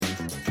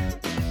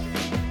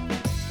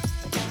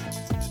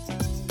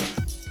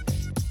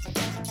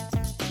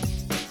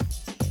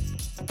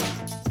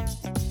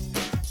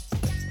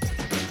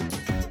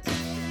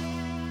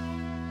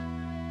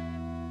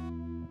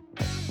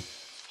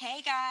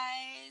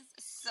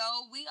So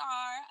we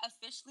are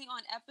officially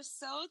on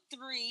episode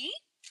 3.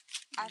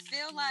 I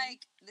feel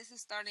like this is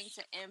starting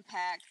to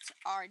impact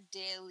our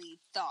daily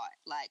thought.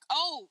 Like,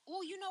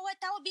 you know what?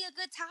 That would be a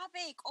good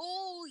topic.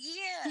 Oh,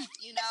 yeah.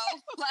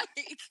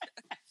 Like,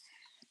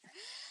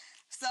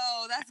 so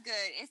that's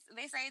good.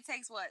 They say it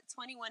takes,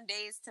 21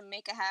 days to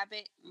make a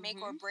habit, make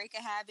or break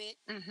a habit.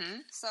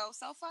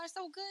 So far,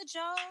 so good,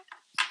 y'all.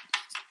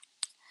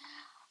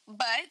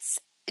 But,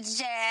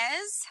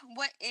 Jazz,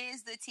 what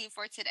is the tea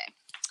for today?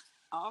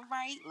 All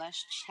right,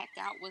 let's check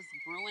out what's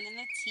brewing in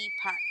the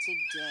teapot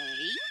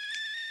today.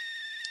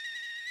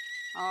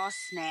 Oh,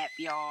 snap,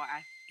 y'all.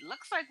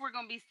 Looks like we're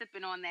going to be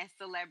sipping on that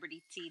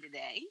celebrity tea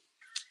today.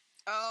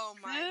 Oh,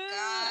 my God.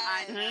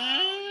 I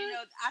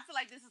know. I feel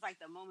like this is like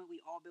the moment we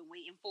all been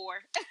waiting for.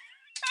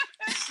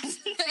 to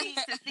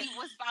see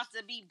what's about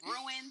to be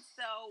brewing.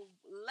 So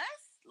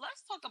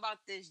let's talk about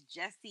this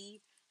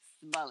Jussie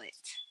Smollett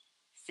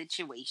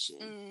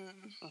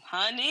situation.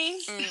 Honey.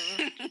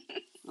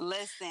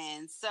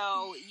 Listen,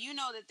 so you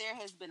know that there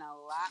has been a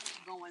lot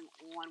going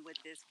on with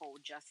this whole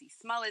Jussie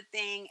Smollett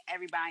thing.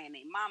 Everybody and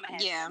their mama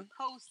has been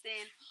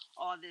posting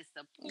all this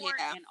support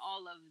and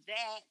all of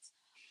that.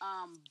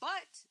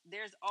 But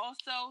there's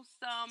also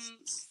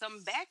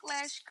some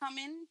backlash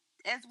coming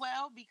as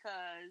well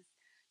because,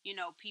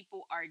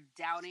 people are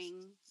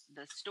doubting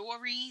the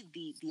story,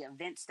 the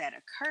events that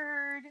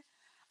occurred.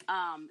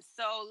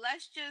 So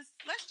let's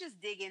just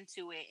dig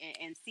into it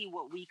and see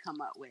what we come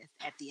up with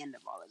at the end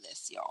of all of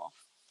this, y'all.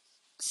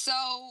 So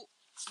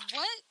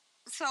what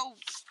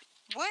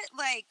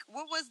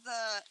was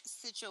the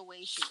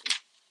situation?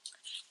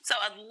 So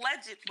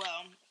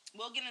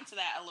we'll get into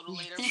that a little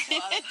later.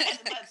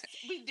 But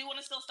we do want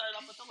to still start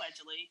off with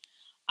allegedly.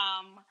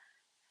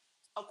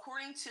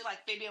 According to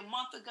maybe a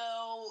month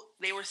ago,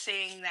 they were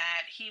saying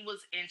that he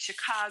was in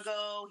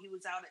Chicago. He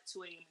was out at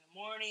 2 a.m. in the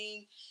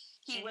morning.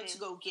 He went to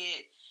go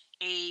get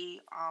a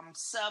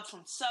sub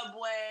from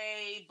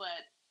Subway,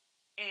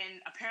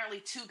 and apparently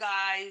 2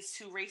 guys,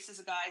 2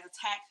 racist guys,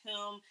 attacked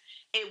him.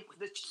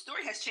 The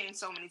story has changed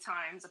so many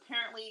times.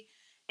 Apparently,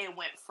 it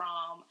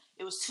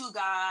was 2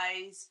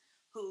 guys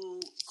who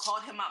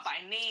called him out by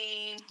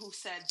name, who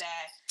said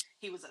that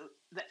he was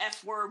the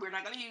F word. We're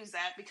not going to use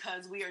that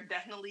because we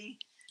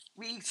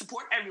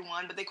support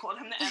everyone, but they called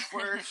him the F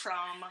word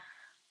from,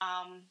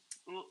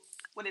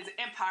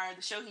 Empire,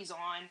 the show he's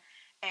on.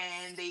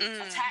 And they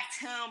attacked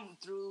him,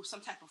 threw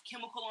some type of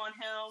chemical on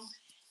him,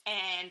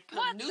 and put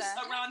a noose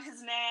around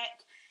his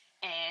neck.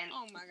 And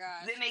oh my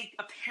God. Then they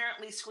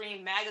apparently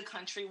screamed MAGA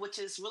country, which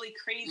is really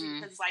crazy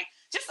because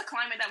just the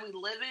climate that we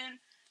live in,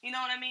 you know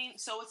what I mean?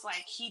 So it's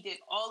like he did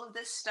all of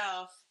this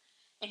stuff,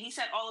 and he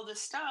said all of this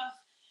stuff.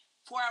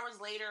 4 hours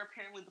later,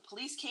 apparently the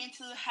police came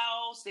to the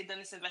house. They've done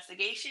this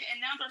investigation,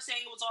 and now they're saying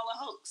it was all a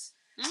hoax.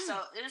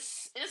 So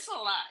it's a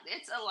lot.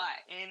 It's a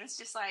lot, and it's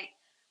just like,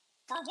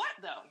 for what,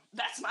 though?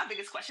 That's my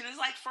biggest question. Is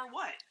for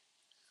what?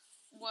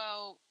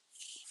 Well,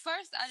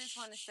 first, I just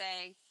want to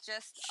say,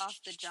 just off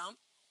the jump,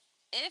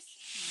 if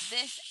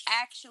this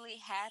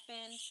actually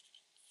happened,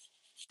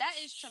 that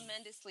is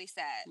tremendously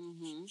sad.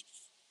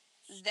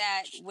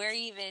 That we're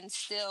even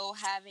still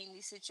having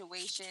these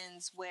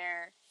situations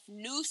where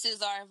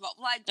nooses are involved.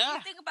 Like, do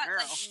you think about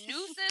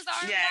nooses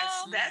are involved?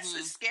 Yes,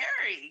 that's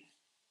scary.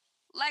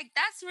 Like,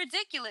 that's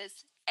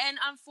ridiculous. And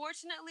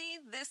unfortunately,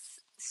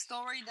 this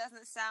story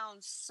doesn't sound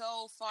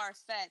so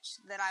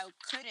far-fetched that I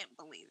couldn't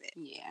believe it.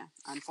 Yeah,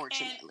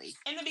 unfortunately.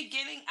 And in the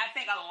beginning, I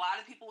think a lot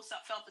of people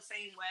felt the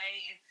same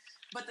way.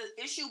 But the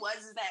issue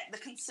was that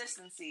the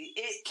consistency,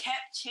 it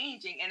kept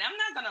changing. And I'm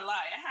not going to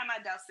lie, I had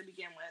my doubts to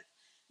begin with.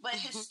 But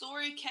his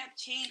story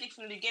kept changing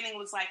from the beginning. It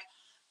was like,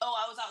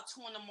 I was out 2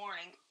 a.m.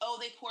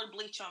 They poured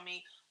bleach on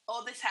me.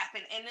 This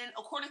happened. And then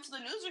according to the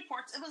news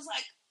reports, it was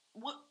like,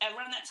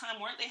 around that time,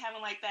 weren't they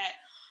having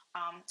that,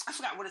 I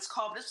forgot what it's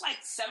called, but it's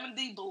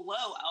 70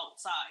 below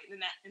outside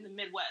in the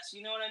Midwest.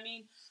 You know what I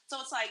mean?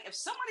 So it's like, if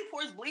somebody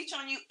pours bleach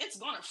on you,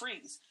 it's going to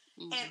freeze.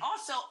 And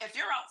also, if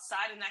you're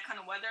outside in that kind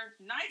of weather,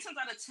 9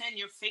 times out of 10,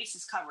 your face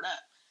is covered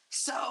up.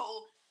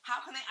 So how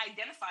can they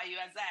identify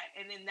you as that?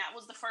 And then that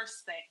was the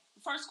first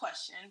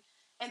question.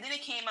 And then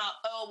it came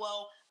out,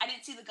 I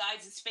didn't see the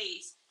guys'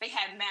 face. They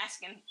had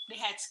masks and they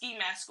had ski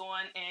masks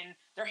on, and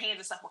their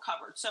hands and stuff were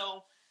covered.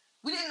 So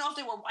we didn't know if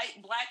they were white,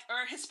 black,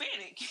 or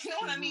Hispanic. You know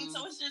what I mean?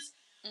 So it's just,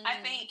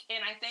 I think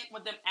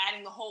with them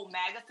adding the whole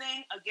MAGA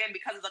thing, again,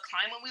 because of the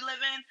climate we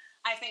live in,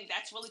 I think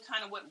that's really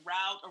kind of what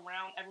riled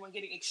around everyone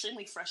getting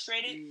extremely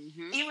frustrated.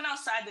 Even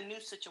outside the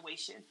news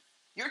situation.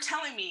 You're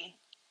telling me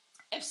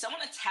if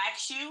someone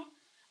attacks you,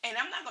 and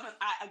I'm not going to,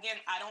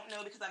 I don't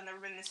know because I've never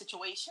been in this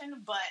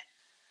situation, but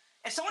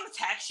if someone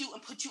attacks you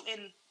and puts you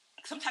in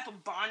some type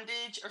of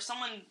bondage or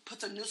someone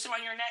puts a noose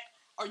around your neck,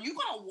 are you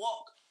going to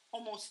walk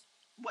almost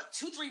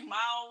 2-3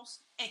 miles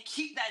and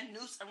keep that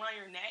noose around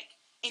your neck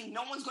and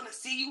no one's going to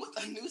see you with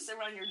a noose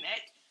around your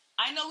neck?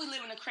 I know we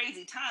live in a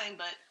crazy time,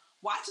 but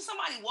watching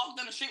somebody walk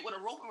down the street with a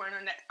rope around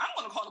their neck, I'm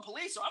going to call the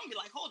police, or I'm going to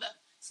be like, hold up,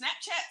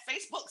 Snapchat,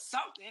 Facebook,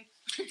 something,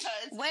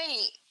 because...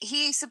 Wait,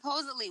 he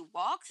supposedly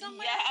walked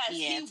somewhere?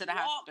 Yes, to the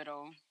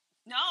hospital.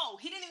 No,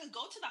 he didn't even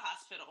go to the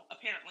hospital,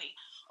 apparently.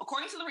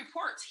 According to the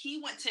reports,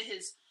 he went to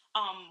his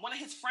one of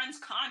his friend's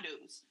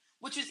condos,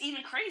 which is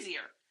even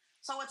crazier.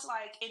 So it's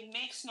like, it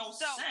makes no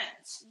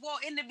sense. Well,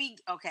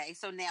 okay,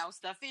 so now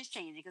stuff is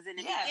changing, because in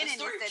the beginning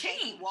the it said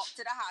that he walked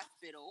to the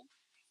hospital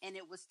and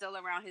it was still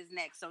around his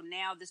neck. So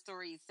now the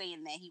story is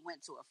saying that he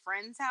went to a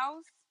friend's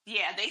house.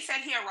 Yeah, they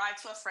said he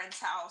arrived to a friend's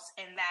house,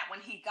 and that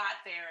when he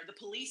got there, the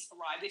police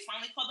arrived. They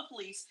finally called the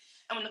police,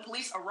 and when the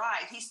police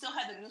arrived, he still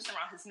had the noose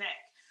around his neck.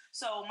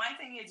 So my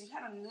thing is, you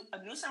had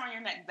a noose around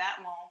your neck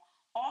that long.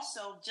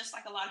 Also, just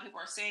like a lot of people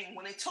are saying,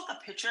 when they took a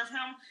picture of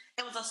him,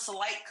 it was a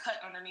slight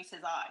cut underneath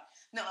his eye.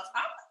 Now,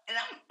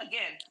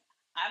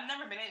 I've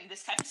never been in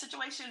this type of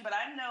situation, but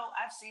I know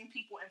I've seen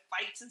people in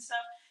fights and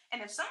stuff,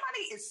 and if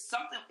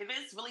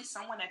it's really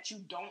someone that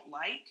you don't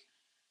like,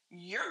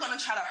 you're going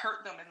to try to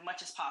hurt them as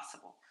much as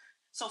possible.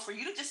 So for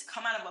you to just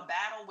come out of a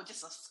battle with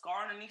just a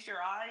scar underneath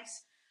your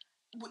eyes,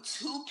 with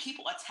two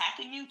people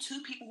attacking you,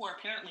 two people who are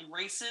apparently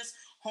racist,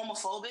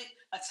 homophobic,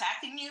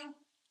 attacking you,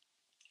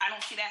 I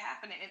don't see that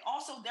happening. And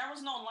also, there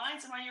was no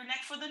lines around your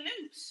neck for the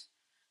noose.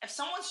 If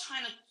someone's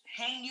trying to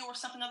hang you or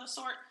something of the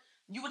sort,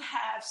 you would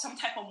have some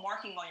type of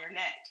marking on your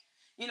neck.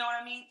 You know what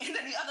I mean? And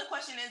then the other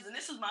question is, and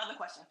this is my other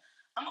question,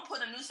 I'm going to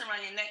put a noose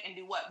around your neck and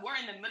do what? We're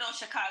in the middle of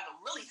Chicago.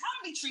 Really, how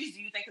many trees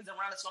do you think is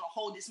around that's going to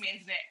hold this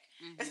man's neck?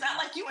 Mm-hmm. It's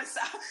not like you're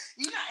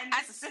not in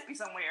Mississippi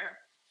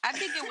somewhere. I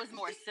think it was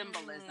more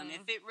symbolism.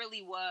 If it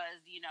really was,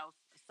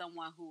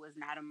 someone who was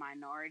not a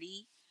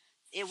minority,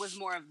 it was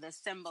more of the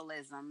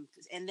symbolism.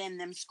 And then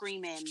them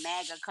screaming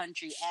MAGA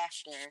country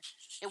after.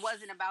 It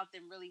wasn't about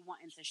them really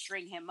wanting to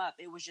string him up.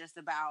 It was just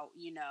about,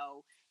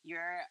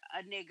 you're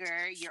a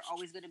nigger. You're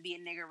always going to be a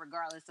nigger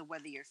regardless of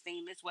whether you're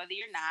famous, whether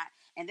you're not.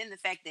 And then the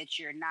fact that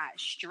you're not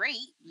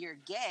straight, you're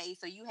gay.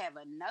 So you have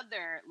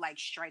another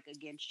strike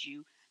against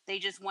you. They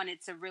just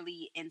wanted to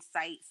really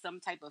incite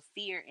some type of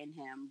fear in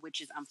him, which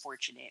is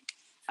unfortunate.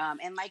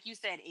 And like you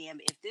said, Am,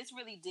 if this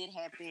really did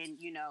happen,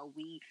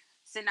 we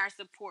send our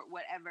support,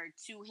 whatever,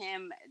 to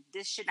him.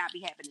 This should not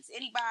be happening to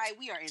anybody.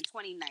 We are in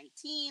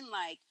 2019.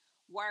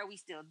 Why are we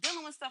still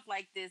dealing with stuff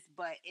like this?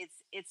 But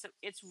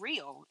it's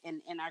real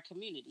in our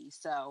community.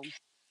 So,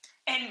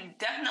 and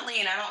definitely,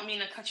 and I don't mean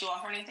to cut you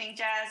off or anything,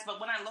 Jazz, but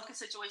when I look at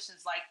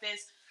situations like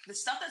this, the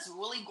stuff that's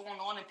really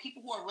going on and people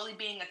who are really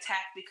being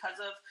attacked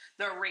because of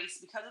their race,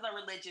 because of their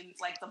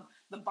religions, like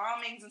the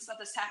bombings and stuff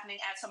that's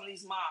happening at some of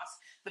these mosques,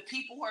 the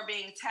people who are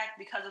being attacked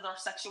because of their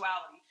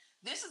sexuality.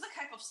 This is the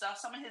type of stuff,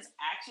 some of his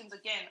actions,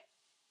 again,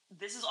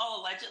 this is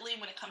all allegedly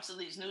when it comes to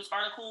these news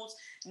articles.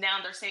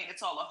 Now they're saying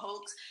it's all a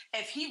hoax.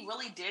 If he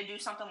really did do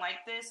something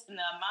like this, and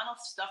the amount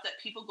of stuff that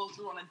people go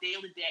through on a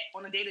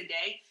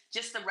day-to-day,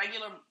 just the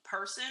regular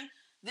person,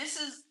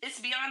 it's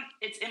beyond,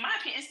 in my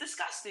opinion, it's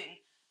disgusting.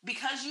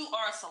 Because you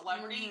are a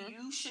celebrity,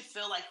 you should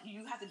feel like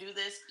you have to do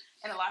this.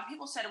 And a lot of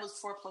people said it was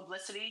for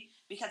publicity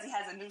because he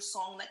has a new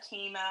song that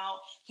came out.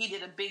 He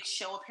did a big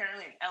show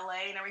apparently in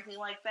LA and everything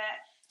like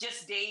that,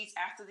 just days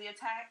after the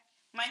attack.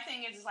 My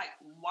thing is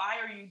why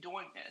are you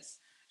doing this?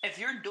 If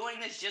you're doing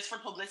this just for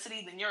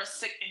publicity, then you're a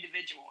sick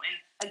individual.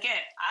 And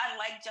again, I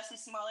like Jussie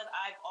Smollett.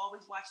 I've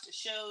always watched his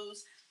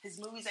shows,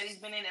 his movies that he's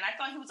been in, and I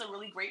thought he was a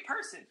really great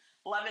person.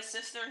 Love his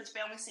sister. His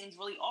family seems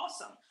really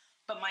awesome.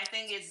 But my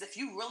thing is, if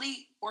you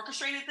really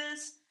orchestrated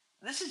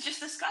this is just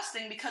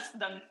disgusting, because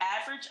the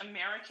average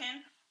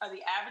American or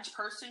the average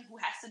person who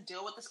has to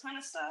deal with this kind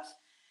of stuff,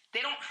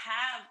 they don't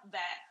have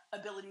that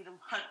ability to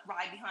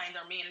ride behind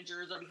their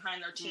managers or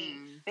behind their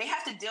team. They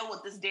have to deal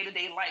with this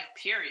day-to-day life,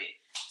 period.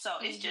 So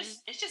it's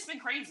just been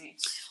crazy.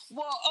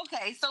 Well,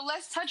 okay, so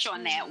let's touch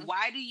on that.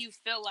 Why do you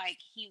feel like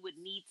he would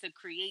need to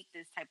create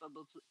this type of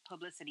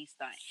publicity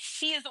stunt?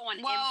 He is on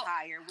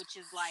Empire, which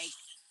is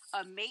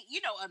a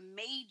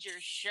major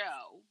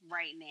show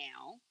right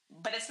now,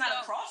 but it's not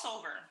a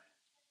crossover.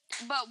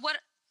 But what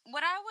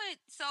I would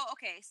so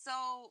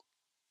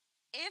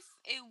if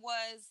it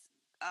was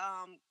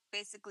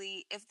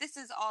basically, if this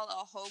is all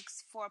a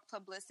hoax for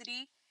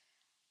publicity,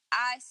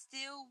 I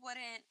still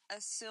wouldn't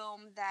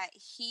assume that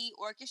he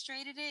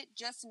orchestrated it,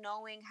 just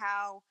knowing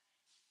how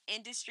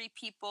industry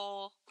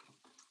people,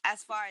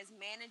 as far as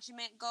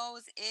management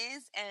goes,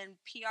 and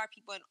PR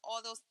people and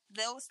all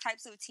those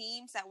types of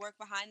teams that work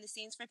behind the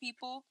scenes for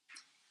people.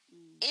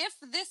 If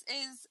this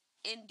is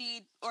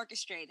indeed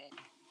orchestrated,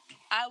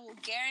 I will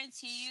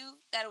guarantee you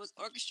that it was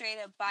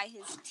orchestrated by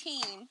his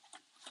team,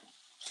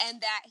 and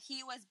that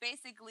he was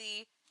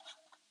basically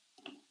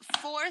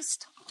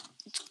forced,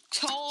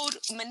 told,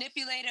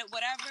 manipulated,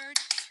 whatever,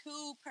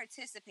 to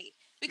participate.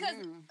 Because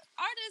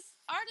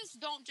artists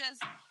don't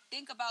just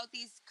think about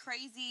these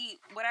crazy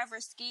whatever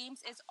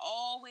schemes. It's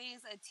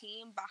always a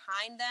team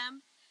behind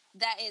them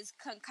that is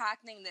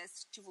concocting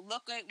this, to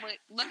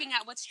looking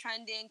at what's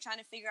trending, trying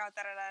to figure out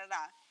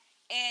da-da-da-da-da.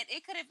 And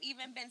it could have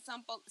even been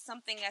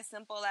something as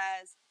simple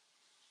as,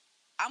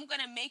 I'm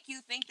going to make you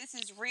think this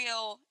is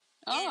real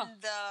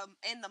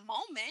in the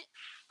moment,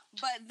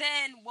 but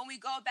then when we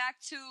go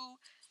back to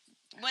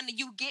when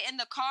you get in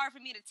the car for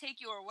me to take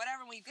you or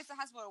whatever, when you get to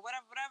the hospital or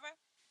whatever,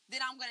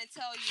 then I'm going to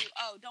tell you,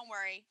 oh, don't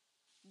worry,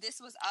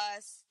 this was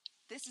us.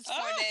 this is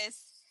for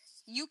this.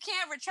 You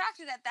can't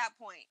retract it at that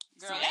point.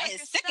 Girl, that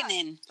is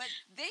sickening. But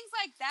things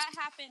like that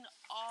happen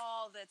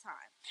all the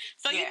time.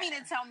 So you mean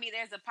to tell me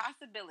there's a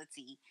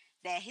possibility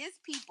that his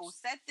people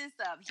set this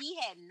up, he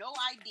had no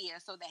idea,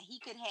 so that he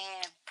could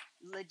have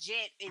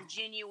legit and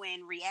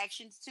genuine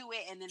reactions to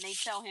it, and then they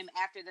tell him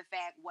after the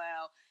fact,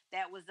 well,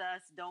 that was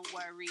us, don't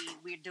worry,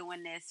 we're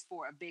doing this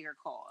for a bigger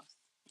cause.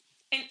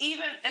 And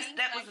even if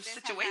that was a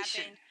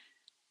situation.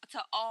 To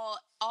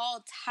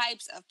all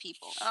types of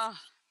people. Oh,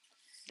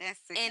 that's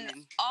sickening.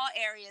 In all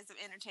areas of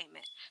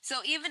entertainment. So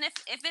even if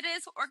it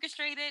is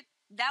orchestrated,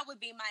 that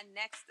would be my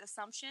next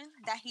assumption,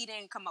 that he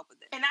didn't come up with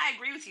it. And I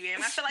agree with you,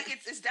 and I feel like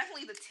it's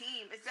definitely the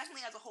team. It's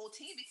definitely as a whole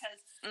team, because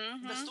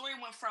the story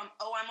went from,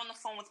 oh, I'm on the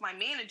phone with my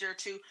manager,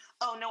 to,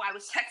 oh, no, I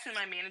was texting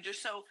my manager.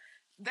 So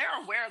they're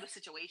aware of the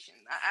situation.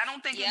 I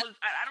don't think it was.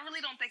 I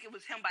really don't think it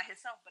was him by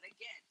himself. But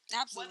again,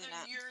 absolutely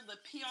whether not. You're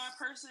the PR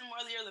person,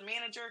 whether you're the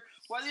manager,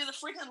 whether you're the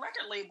freaking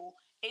record label,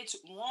 it's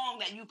wrong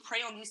that you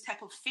prey on these type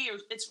of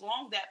fears. It's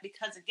wrong that,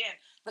 because again,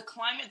 the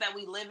climate that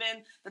we live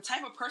in, the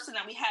type of person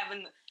that we have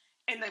in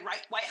the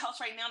White House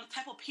right now, the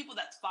type of people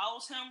that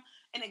follows him,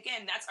 and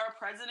again, that's our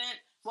president.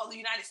 Well, the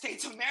United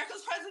States of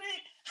America's president.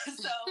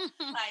 So,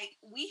 like,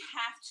 we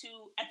have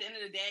to, at the end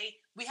of the day,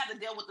 we have to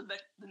deal with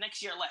the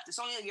next year left. It's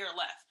only a year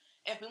left.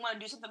 If we want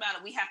to do something about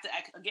it, we have to,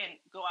 again,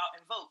 go out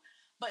and vote.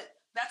 But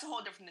that's a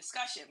whole different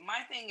discussion.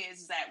 My thing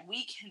is that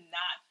we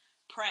cannot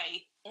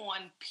prey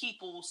on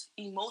people's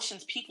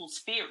emotions, people's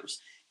fears.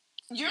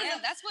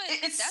 That's what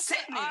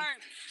our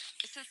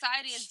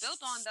society is built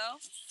on, though.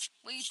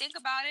 When you think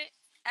about it,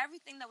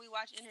 everything that we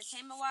watch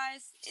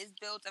entertainment-wise is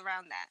built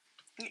around that.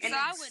 And so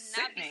I would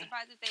not be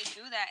surprised if they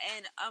do that.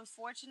 And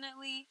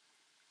unfortunately,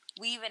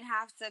 we even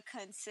have to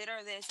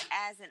consider this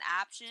as an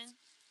option.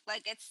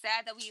 Like, it's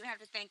sad that we even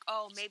have to think,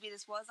 oh, maybe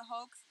this was a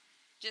hoax,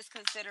 just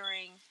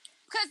considering.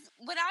 Because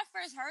when I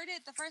first heard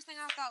it, the first thing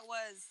I thought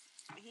was,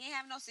 he ain't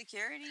have no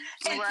security.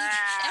 Right.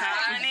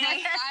 Empire is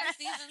like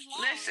 5 seasons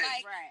long. Listen,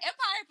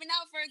 Empire been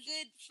out for a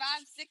good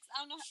 5, 6,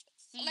 I don't know.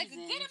 Seasons. Like a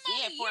good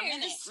amount of for years.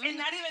 a minute. And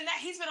not even that,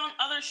 he's been on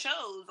other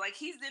shows. Like,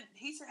 he's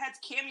had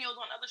cameos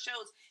on other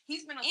shows.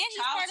 He's been a child star. And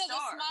he's part of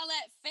the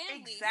Smollett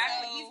family.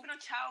 Exactly. So. He's been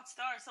a child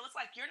star. So it's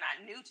like, you're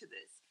not new to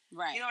this.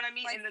 Right. You know what I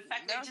mean? Like, and the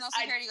fact there was no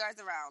security guards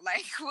around.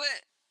 Like,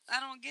 what?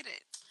 I don't get it.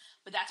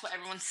 But that's what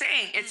everyone's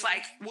saying. It's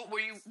like, what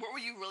were you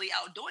really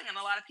out doing? And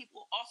a lot of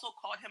people also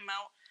called him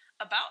out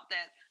about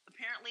that.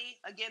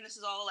 Apparently, again, this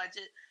is all alleged,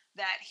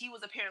 that he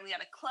was apparently at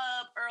a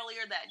club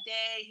earlier that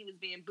day. He was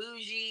being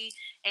bougie,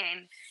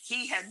 and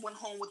he had went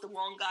home with the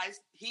wrong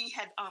guys. He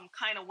had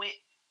kind of went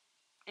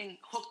and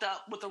hooked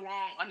up with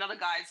another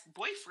guy's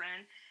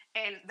boyfriend,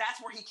 and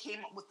that's where he came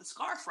up with the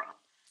scar from.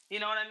 You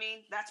know what I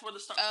mean? That's where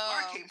the scar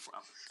came from.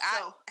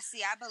 So,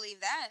 I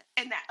believe that.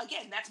 And that,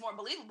 again, that's more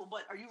believable.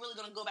 But are you really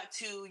going to go back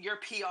to your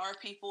PR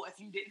people if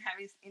you didn't have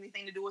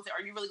anything to do with it?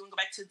 Are you really going to go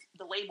back to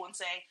the label and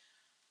say,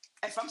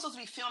 if I'm supposed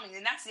to be filming,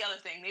 and that's the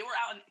other thing. They were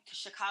out in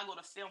Chicago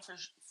to film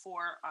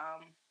for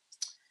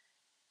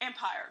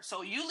Empire.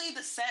 So you leave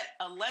the set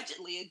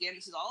allegedly. Again,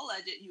 this is all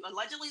alleged. You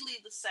allegedly leave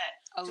the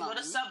set alone. To go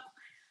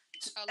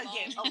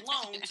to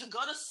alone to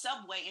go to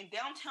Subway in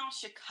downtown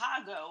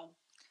Chicago.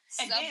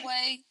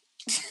 Subway.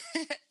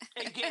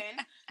 Again,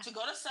 to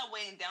go to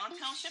Subway in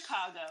downtown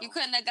Chicago. You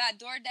couldn't have got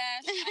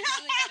DoorDash.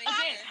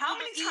 Again, how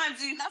many times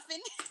do you...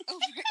 Nothing.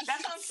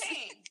 That's what I'm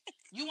saying.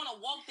 You want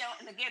to walk down,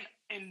 and again,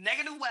 in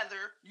negative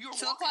weather, you're 2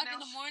 o'clock in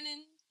the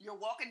morning. You're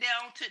walking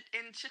down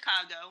in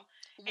Chicago.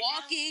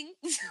 Walking.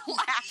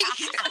 But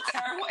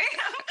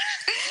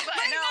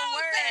no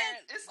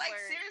word. It's like,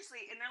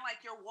 seriously, and they're like,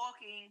 you're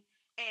walking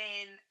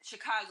in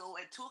Chicago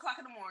at 2 o'clock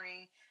in the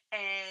morning,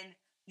 and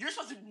you're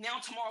supposed to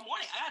now tomorrow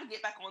morning. I got to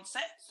get back on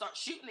set, start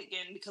shooting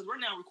again, because we're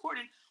now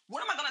recording.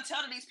 What am I going to tell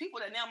to these people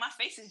that now my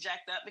face is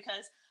jacked up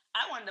because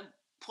I wanted to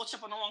push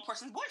up on the wrong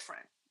person's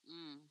boyfriend?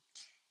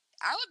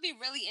 I would be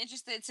really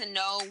interested to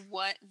know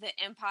what the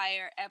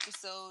Empire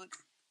episode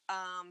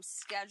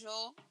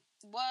schedule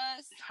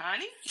was,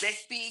 honey.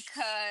 Because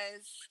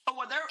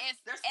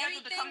they're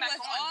scheduled to come back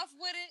on.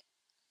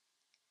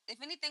 If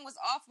anything was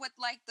off with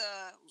like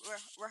the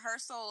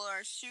rehearsal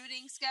or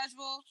shooting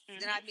schedule,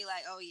 then I'd be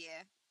like, oh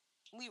yeah,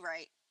 we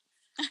right.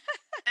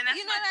 And that's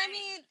you know what I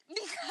mean?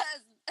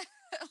 Because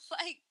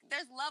like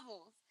there's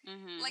levels.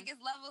 Like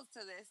it's levels to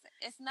this.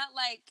 It's not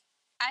like,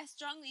 I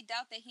strongly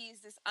doubt that he's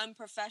this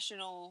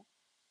unprofessional,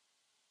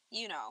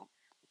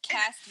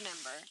 cast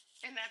member.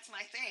 And that's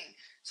my thing.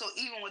 So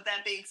even with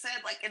that being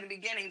said, like in the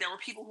beginning, there were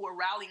people who were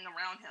rallying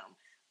around him.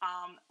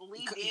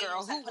 Lee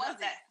Daniels who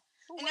was it?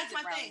 And that's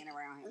my thing.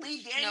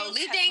 Lee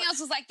Daniels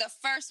was like the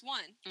first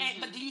one.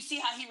 But do you see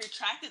how he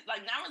retracted?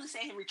 Like, not really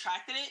saying he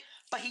retracted it,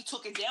 but he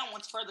took it down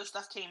once further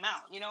stuff came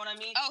out. You know what I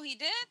mean? Oh, he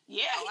did?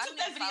 Yeah, he took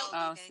that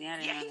video.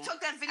 He took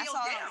that video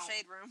down. In the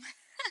Shade Room.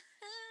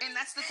 And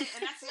that's the thing.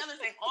 And that's the other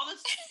thing. All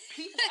this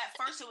people at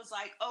first, it was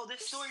like, oh,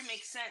 this story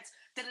makes sense.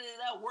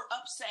 We're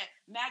upset.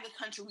 MAGA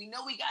country. We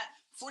know we got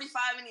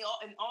 45 in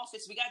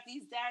office. We got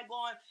these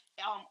daggone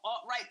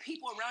alt-right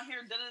people around here.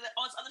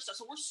 All this other stuff.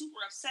 So we're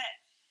super upset.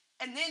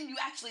 And then you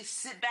actually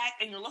sit back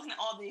and you're looking at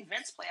all the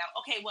events play out.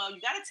 Okay, well,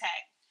 you got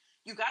attacked.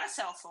 You got a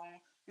cell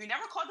phone. You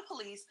never called the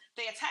police.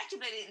 They attacked you.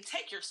 They didn't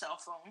take your cell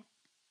phone.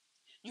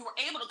 You were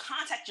able to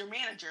contact your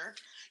manager.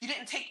 You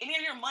didn't take any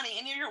of your money,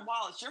 any of your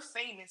wallets. You're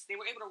famous. They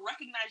were able to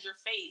recognize your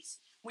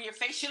face when your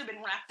face should have been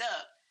wrapped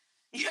up.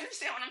 You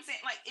understand what I'm saying?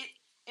 Like,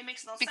 it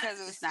makes no sense.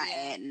 Because it's not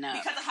adding up.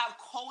 Because of how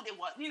cold it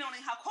was. You know,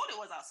 how cold it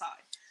was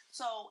outside.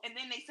 So, and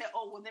then they said,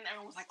 oh, well, then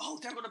everyone was like, oh,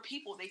 there go the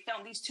people. They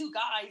found these two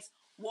guys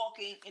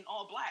walking in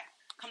all black.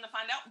 Come to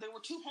find out, there were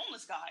two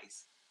homeless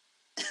guys.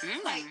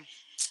 Like,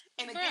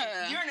 and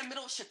again, you're in the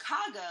middle of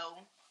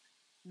Chicago.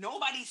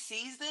 Nobody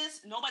sees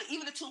this. Nobody,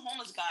 even the two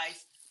homeless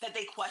guys that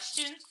they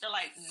questioned, they're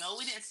like, no,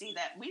 we didn't see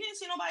that. We didn't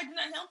see nobody do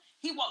that to him.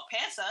 He walked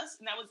past us,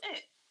 and that was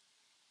it.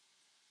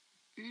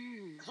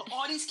 So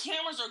all these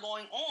cameras are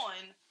going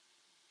on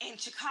in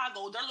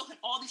Chicago. They're looking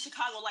at all these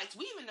Chicago lights.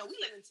 We even know we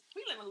live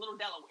in Little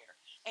Delaware.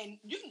 And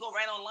you can go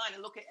right online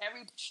and look at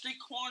every street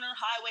corner,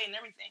 highway, and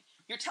everything.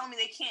 You're telling me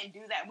they can't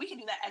do that. We can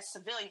do that as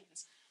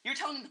civilians. You're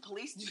telling me the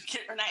police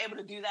are not able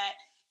to do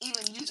that,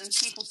 even using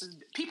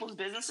people's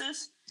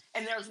businesses,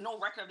 and there's no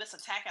record of this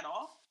attack at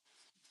all?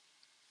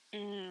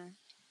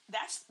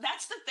 That's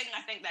the thing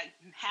I think that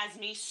has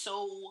me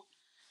so...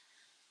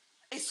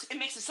 It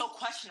makes it so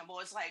questionable.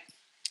 It's like,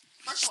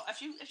 first of all,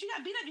 if you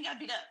got beat up, you got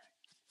beat up.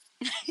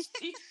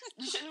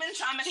 You shouldn't have been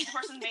trying to mess with a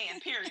person's man,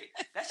 period.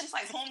 That's just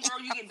like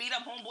homegirl, you get beat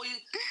up, homeboy,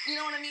 you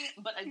know what I mean?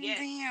 But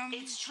again,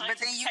 it's trying to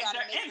protect their image. But then you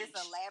gotta make this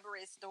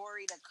elaborate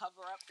story to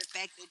cover up the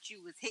fact that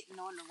you was hitting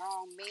on the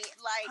wrong man.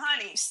 Like,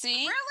 honey,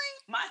 see? Really?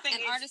 My thing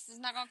is, artist is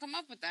not gonna come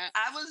up with that.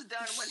 I was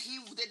done when he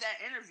did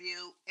that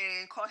interview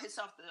and called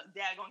himself the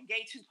daggone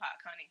gay Tupac,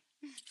 honey.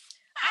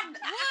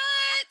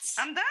 What?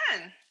 I'm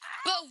done.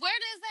 But where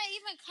does that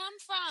even come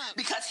from?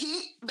 Because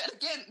but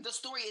again, the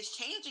story is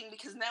changing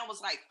because now it's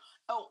like,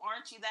 oh,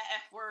 aren't you that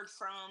F word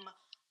from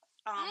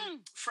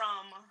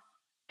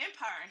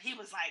Empire? And he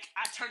was like,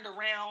 I turned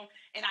around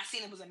and I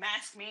seen it was a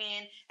masked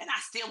man, and I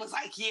still was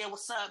like, yeah,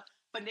 what's up?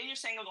 But then you're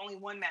saying it was only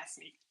one masked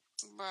man.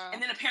 Bro.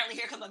 And then apparently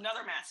here comes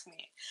another masked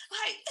man.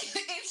 Like,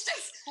 it's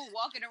just... Who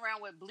walking around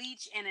with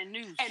bleach and a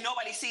noose. And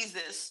nobody sees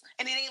this.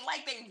 And it ain't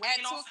like they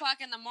ran off. At 2 o'clock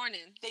in the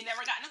morning. They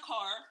never got in a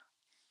car.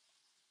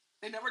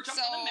 They never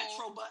jumped on the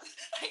metro bus.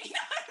 Like, you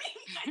know what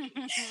I mean?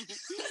 Like,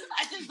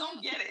 I just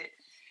don't get it.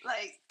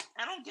 Like,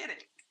 I don't get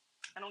it.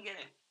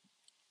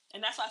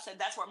 And that's why I said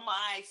that's where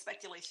my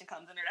speculation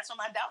comes in there. That's where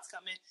my doubts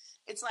come in.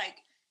 It's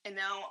like, and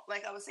now,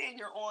 like I was saying,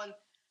 you're on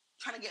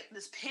trying to get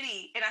this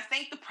pity. And I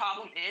think the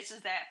problem is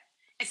that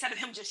instead of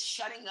him just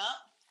shutting up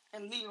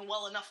and leaving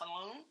well enough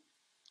alone,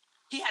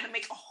 he had to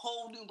make a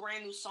whole new,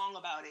 brand new song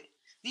about it.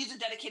 These are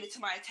dedicated to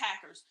my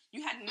attackers.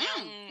 You had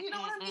now, you know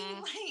what I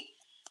mean? Like,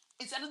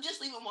 instead of just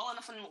leaving well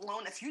enough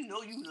alone, if you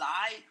know you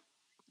lied,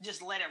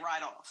 just let it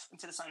ride off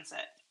into the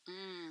sunset.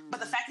 But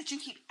the fact that you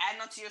keep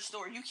adding onto your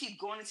story, you keep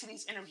going into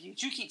these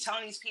interviews, you keep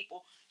telling these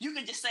people, you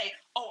can just say,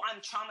 oh,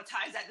 I'm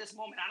traumatized at this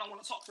moment. I don't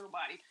want to talk to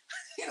nobody.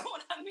 You know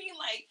what I mean?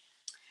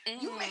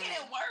 Like, you're making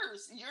it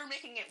worse. You're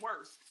making it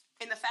worse.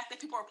 And the fact that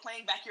people are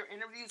playing back your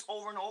interviews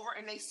over and over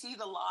and they see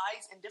the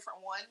lies in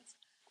different ones,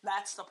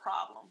 that's the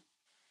problem.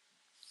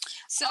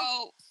 So,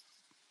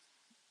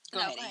 go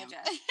ahead,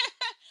 Jess.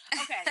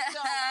 Okay, so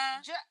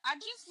I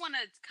just want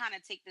to kind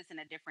of take this in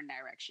a different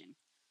direction,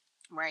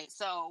 right?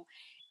 So,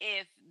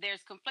 if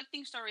there's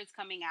conflicting stories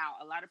coming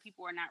out, a lot of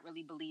people are not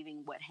really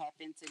believing what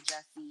happened to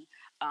Jussie.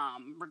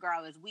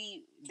 Regardless,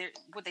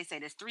 what they say,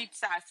 there's 3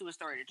 sides to a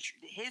story: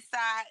 his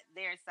side,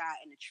 their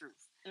side, and the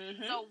truth.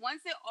 So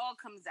once it all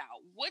comes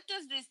out, what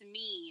does this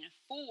mean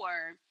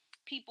for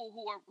people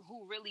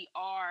who really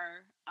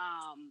are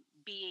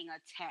being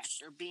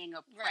attacked or being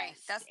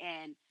oppressed? Right.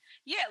 And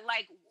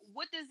like,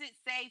 what does it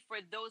say for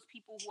those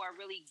people who are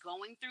really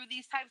going through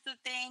these types of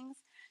things,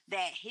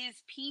 that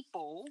his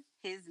people,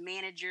 his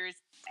managers,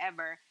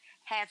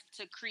 have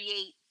to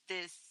create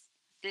this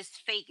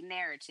fake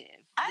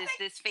narrative,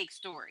 this fake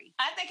story?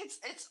 I think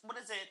it's what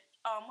is it?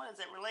 Not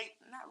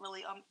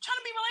really. Trying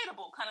to be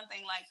relatable kind of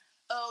thing. Like,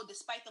 oh,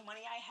 despite the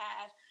money I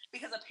have,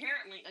 because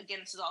apparently, again,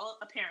 this is all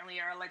apparently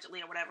or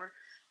allegedly or whatever.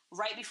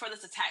 Right before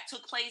this attack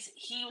took place,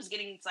 he was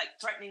getting like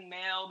threatening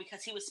mail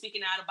because he was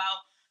speaking out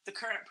about the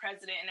current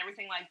president and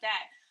everything like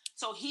that.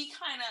 So he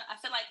I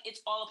feel like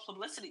it's all a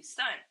publicity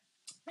stunt.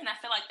 And I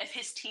feel like if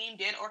his team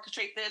did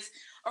orchestrate this,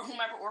 or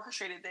whomever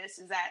orchestrated this,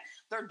 is that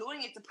they're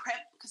doing it to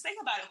prep. Because think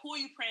about it, who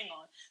are you preying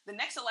on? The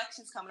next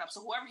election's coming up,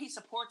 so whoever he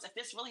supports, if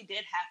this really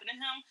did happen to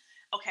him,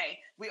 okay,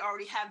 we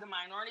already have the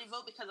minority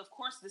vote because, of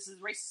course, this is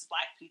racist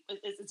black people.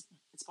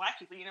 It's black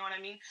people, you know what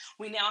I mean?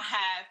 We now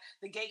have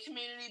the gay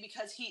community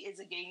because he is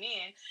a gay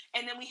man.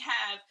 And then we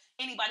have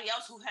anybody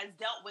else who has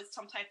dealt with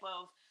some type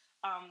of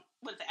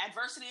with the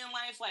adversity in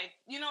life, like,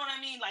 you know what I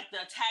mean? Like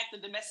the attack, the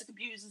domestic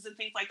abuses and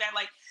things like that.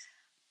 Like,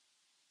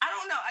 I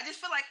don't know. I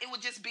just feel like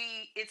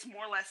it's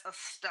more or less a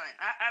stunt.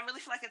 I really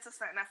feel like it's a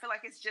stunt. And I feel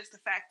like it's just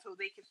the fact so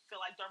they can feel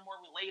like they're more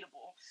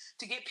relatable,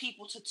 to get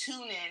people to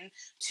tune in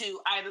to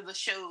either the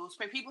shows,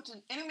 for people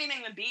to, it may not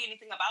even be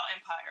anything about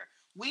Empire.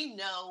 We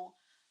know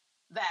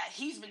that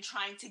he's been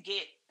trying to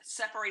get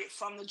separated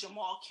from the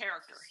Jamal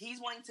character. He's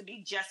wanting to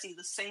be Jesse,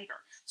 the singer,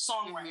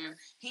 songwriter.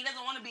 He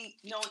doesn't want to be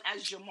known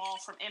as Jamal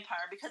from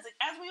Empire because,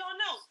 as we all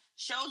know,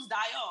 shows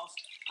die off.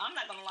 I'm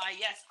not gonna lie.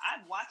 Yes,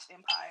 I've watched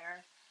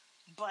Empire,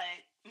 but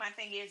my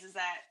thing is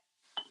that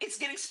it's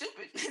getting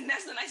stupid, and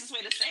that's the nicest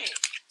way to say it.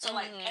 So,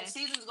 like, as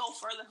seasons go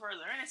further,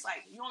 and it's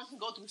like you only can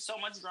go through so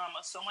much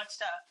drama, so much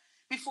stuff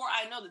before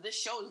I know that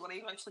this show is going to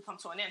eventually come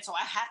to an end. So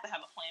I have to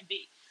have a plan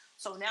B.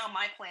 So now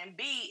my plan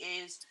B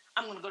is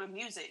I'm going to go to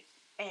music.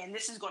 And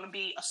this is going to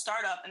be a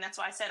startup. And that's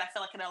why I said I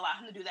feel like it allowed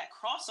him to do that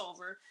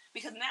crossover.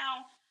 Because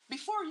now,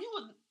 before you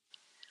would...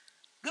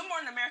 Good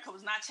Morning America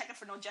was not checking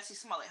for no Jussie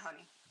Smollett,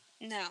 honey.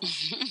 No.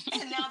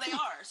 And now they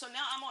are. So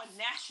now I'm on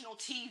national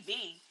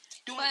TV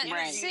doing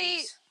interviews.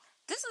 See,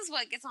 this is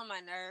what gets on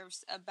my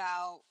nerves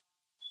about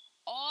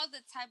all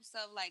the types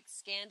of, like,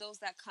 scandals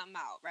that come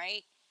out,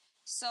 right?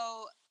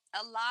 So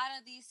a lot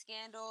of these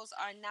scandals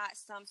are not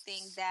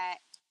something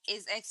that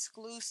is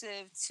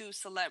exclusive to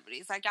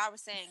celebrities. Like I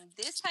was saying,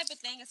 this type of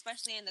thing,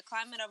 especially in the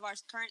climate of our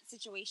current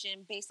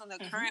situation, based on the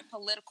current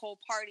political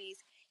parties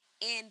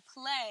in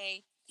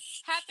play,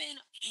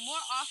 happen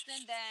more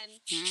often than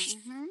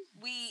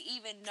we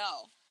even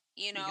know,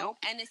 you know?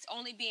 And it's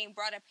only being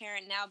brought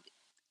apparent now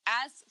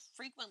as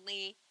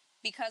frequently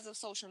because of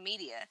social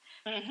media.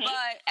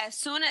 But as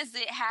soon as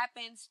it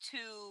happens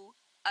to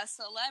a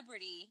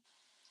celebrity,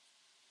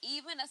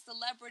 even a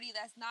celebrity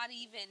that's not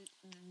even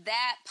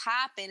that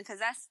popping, because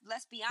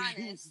let's be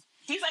honest.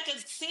 He's like a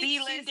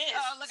C-list.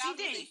 Oh, look, I'm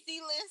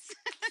C-list.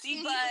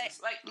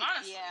 C-list. Like,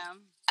 honestly. Yeah.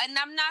 And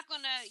I'm not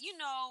going to,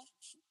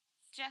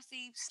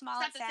 Jussie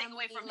Smollett family, take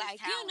away from like,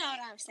 his talent. You know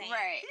what I'm saying.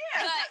 Right.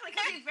 Yeah, definitely,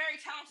 because he's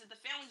very talented. The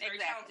family's very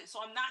talented.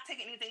 So I'm not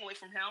taking anything away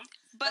from him.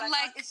 But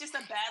like, it's just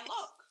a bad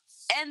look.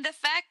 And the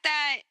fact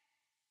that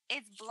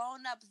it's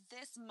blown up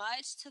this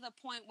much to the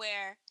point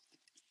where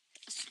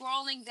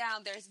scrolling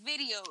down, there's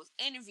videos,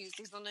 interviews,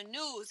 it's on the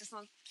news, it's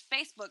on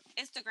Facebook,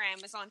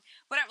 Instagram, it's on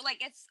whatever, like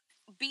it's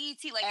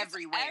BET, like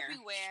everywhere.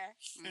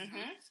 It's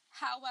everywhere.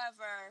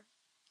 However,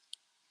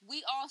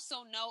 we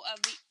also know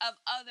of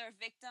other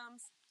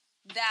victims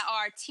that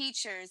are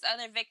teachers,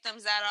 other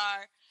victims that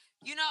are,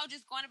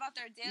 just going about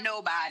their daily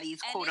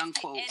nobodies, life, quote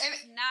unquote. And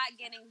it's not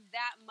getting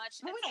that much.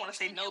 Well, we don't want to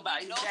say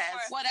nobody.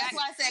 Well, that's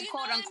why I said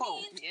quote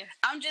unquote. I mean?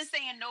 Yeah. I'm just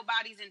saying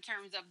nobodies in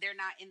terms of they're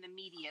not in the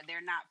media,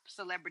 they're not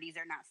celebrities,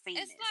 they're not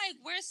famous. It's like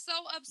we're so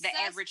obsessed. The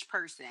average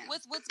person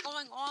with what's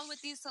going on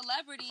with these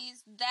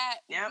celebrities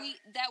that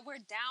we're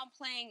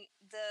downplaying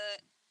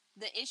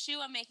the issue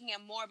and making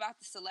it more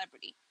about the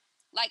celebrity.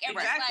 Like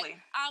everybody's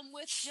like, I'm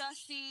with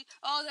Jussie.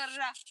 Oh, da da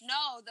da.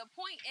 No, the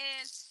point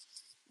is.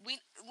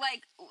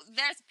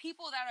 There's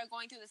people that are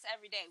going through this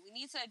every day. We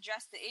need to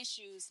address the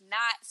issues,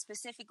 not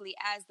specifically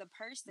as the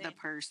person.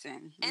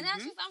 And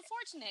that's just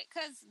unfortunate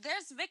because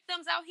there's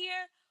victims out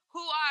here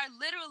who are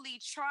literally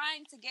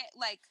trying to get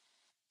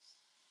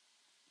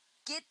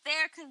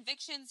their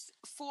convictions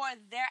for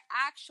their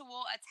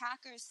actual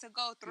attackers to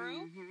go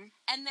through.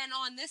 And then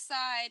on this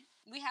side,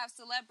 we have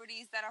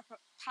celebrities that are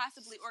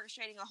possibly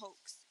orchestrating a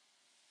hoax.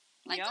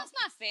 That's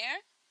not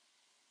fair.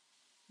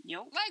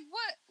 Like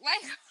what?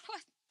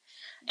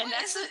 And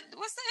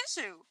what's the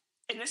issue?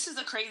 And this is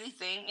the crazy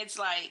thing. It's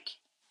like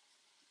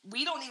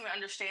we don't even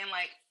understand.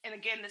 And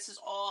again, this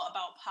is all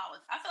about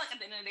politics. I feel like at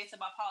the end of the day, it's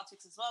about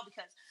politics as well.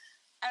 Because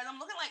as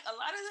I'm looking, a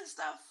lot of this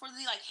stuff for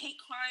the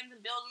hate crimes and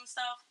bills and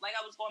stuff.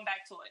 I was going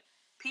back to it.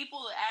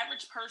 People, the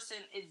average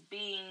person, is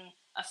being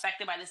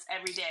affected by this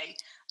every day.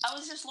 I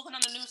was just looking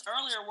on the news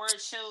earlier where it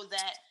showed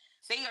that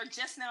they are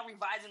just now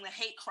revising the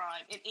hate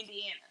crime in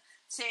Indiana.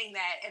 Saying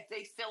that if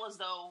they feel as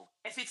though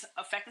if it's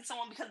affecting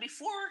someone, because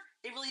before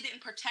it really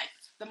didn't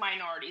protect the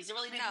minorities, it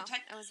really didn't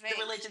protect the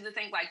religions and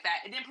things like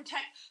that. It didn't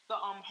protect the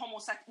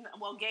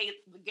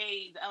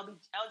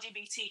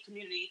LGBT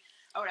community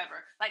or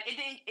whatever. It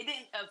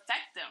didn't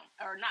affect them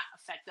or not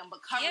affect them,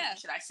 but cover them,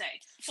 should I say?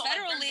 So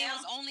federally, it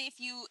was only if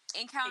you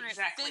encountered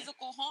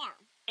physical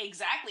harm.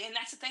 Exactly, and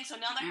that's the thing.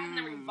 So now they're having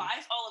to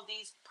revise all of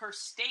these per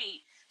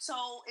state.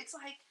 So it's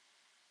like,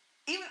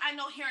 even I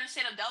know here in the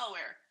state of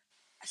Delaware.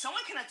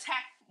 Someone can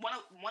attack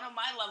one of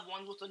my loved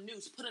ones with a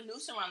noose, put a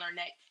noose around their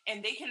neck,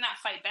 and they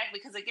cannot fight back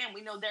because, again,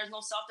 we know there's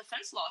no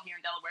self-defense law here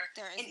in Delaware.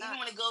 Even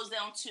when it goes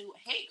down to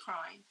hate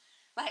crime,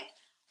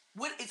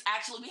 what is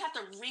actually, we have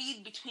to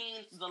read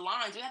between the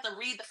lines. We have to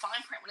read the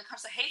fine print when it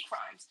comes to hate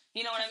crimes.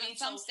 You know what I mean?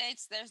 In some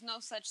states, there's no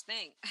such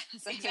thing.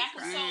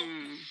 Exactly. So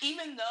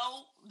even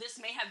though this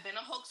may have been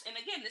a hoax, and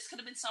again, this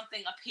could have been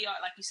something, a PR,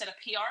 like you said, a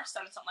PR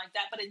stunt or something like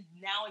that, but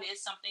now it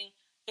is something,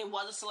 it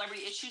was a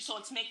celebrity issue, so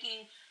it's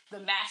making the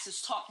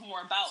masses talk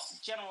more about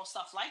general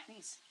stuff like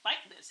this,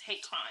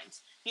 hate crimes.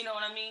 You know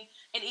what I mean?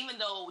 And even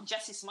though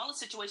Jussie Smollett's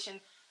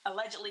situation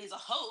allegedly is a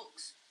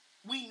hoax,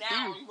 we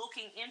now are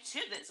looking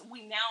into this.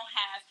 We now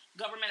have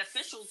government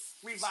officials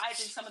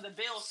revising some of the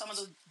bills, some of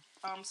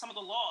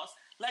the laws,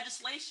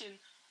 legislation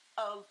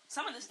of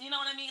some of this. You know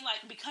what I mean?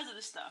 Because of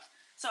this stuff.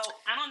 So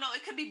I don't know.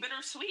 It could be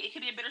bittersweet. It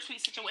could be a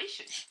bittersweet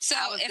situation. So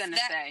I was gonna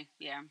say,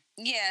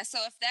 yeah. So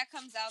if that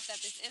comes out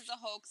that this is a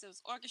hoax, it was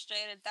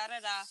orchestrated,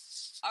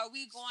 are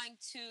we going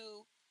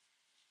to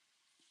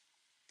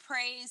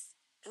praise?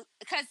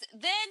 Because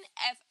then,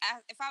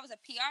 if I was a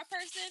PR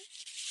person,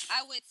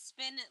 I would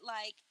spin it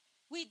like,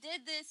 we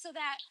did this so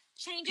that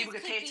changes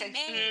could be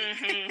made.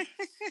 Mm-hmm.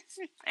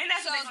 And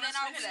that's so then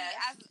are we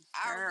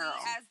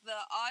as the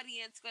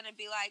audience going to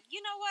be like,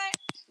 you know what,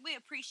 we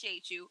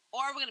appreciate you,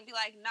 or we're going to be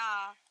like,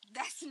 nah,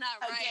 that's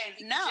not right?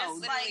 Again, no,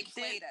 like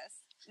played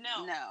us.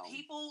 No,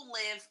 people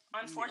live,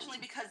 unfortunately,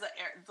 because the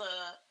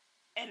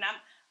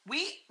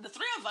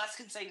three of us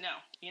can say no.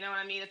 You know what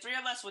I mean? The three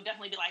of us would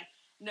definitely be like,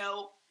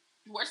 no,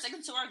 we're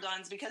sticking to our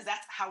guns because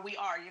that's how we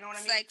are. You know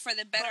what I mean? It's like for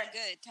the better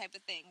good type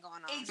of thing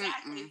going on.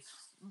 Exactly.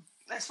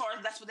 As far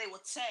as that's what they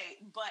would say.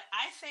 But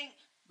I think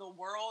the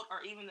world,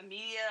 or even the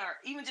media,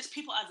 or even just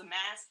people as a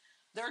mass,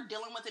 they're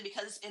dealing with it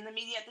because it's in the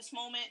media at this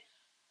moment.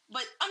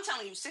 But I'm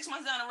telling you, 6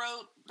 months down the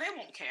road, they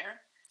won't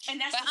care.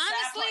 And that's the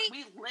sad part.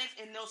 We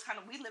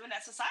live in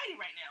that society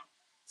right now.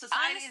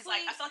 Society is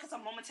like, I feel like it's a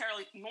momentary,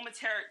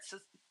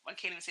 I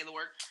can't even say the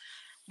word.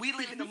 We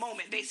live in the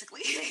moment,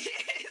 basically.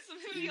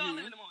 We all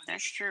live in the moment.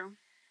 That's true.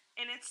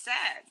 And it's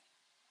sad.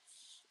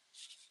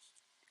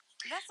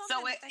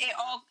 So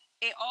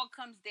it all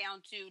comes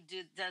down to,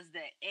 does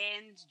the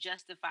ends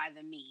justify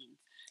the means?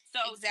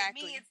 So to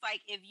me, it's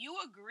like, if you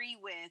agree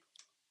with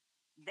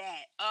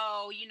that,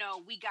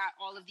 we got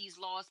all of these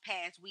laws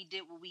passed, we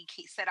did what we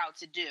set out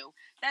to do.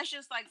 That's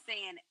just like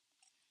saying,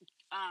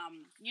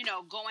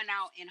 going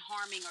out and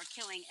harming or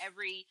killing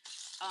every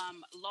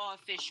law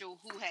official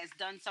who has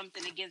done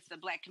something against the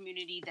Black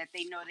community that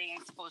they know they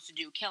ain't supposed to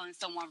do, killing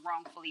someone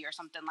wrongfully or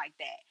something like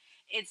that.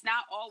 It's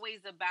not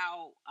always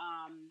about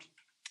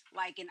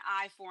like an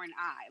eye for an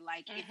eye.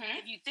 Like,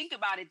 if you think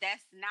about it,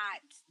 that's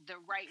not the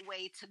right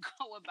way to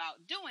go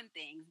about doing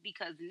things,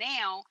 because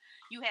now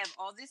you have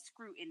all this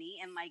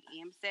scrutiny, and like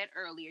Am said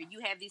earlier, you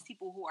have these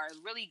people who are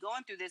really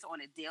going through this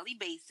on a daily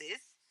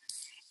basis,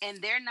 and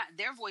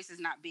their voice is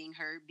not being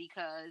heard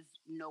because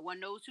no one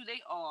knows who they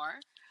are.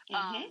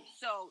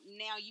 So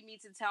now you mean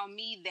to tell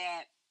me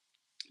that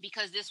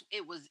because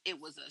it was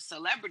a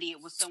celebrity, it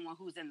was someone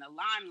who's in the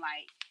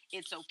limelight,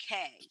 it's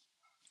okay?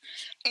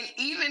 And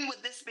even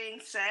with this being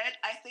said,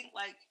 I think,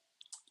 like,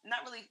 not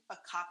really a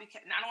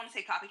copycat. I don't want to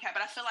say copycat,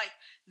 but I feel like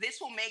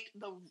this will make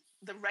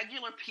the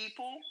regular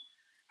people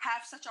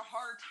have such a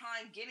harder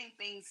time getting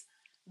things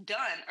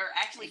done or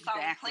actually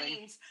filing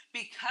claims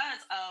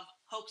because of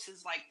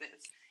hoaxes like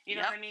this. You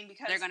know what I mean?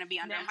 Because they're going to be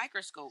under a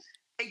microscope.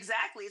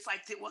 Exactly. It's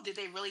like, well, did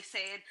they really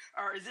say it,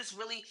 or is this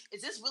really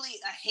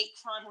a hate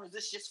crime, or is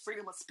this just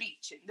freedom of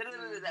speech? And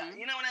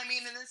you know what I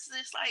mean? And it's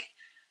just like,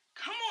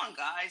 come on,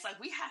 guys. Like,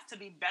 we have to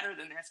be better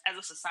than this as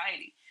a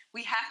society.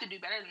 We have to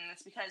do better than this,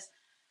 because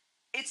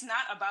it's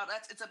not about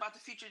us. It's about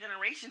the future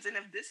generations. And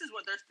if this is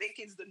what they're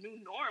thinking is the new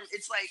norm,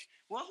 it's like,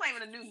 well, it's not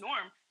even a new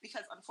norm,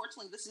 because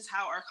unfortunately, this is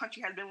how our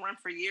country has been run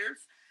for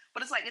years.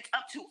 But it's like, it's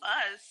up to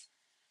us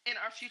and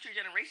our future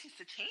generations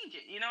to change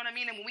it. You know what I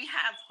mean? And when we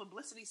have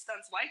publicity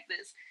stunts like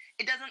this,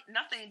 it doesn't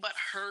nothing but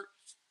hurt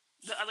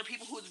the other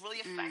people who it's really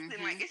affecting.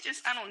 Like, it's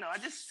just, I don't know.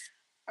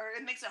 Or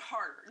it makes it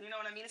harder. You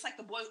know what I mean? It's like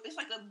the boy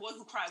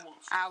who cried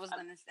wolf. I was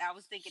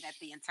thinking that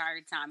the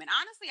entire time. And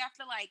honestly, I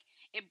feel like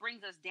it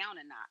brings us down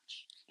a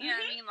notch. You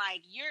know what I mean?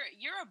 Like,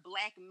 you're a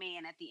Black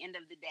man at the end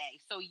of the day.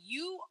 So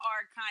you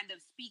are kind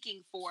of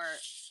speaking for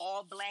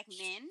all Black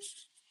men,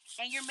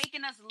 and you're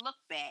making us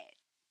look bad.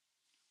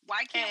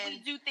 Why can't we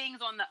do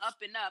things on the up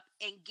and up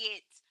and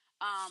get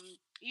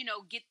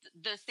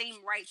the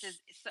same rights as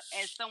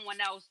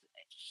someone else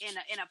in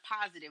a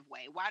positive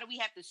way? Why do we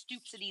have to stoop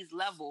to these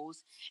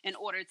levels in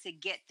order to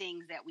get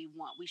things that we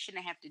want? We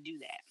shouldn't have to do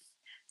that.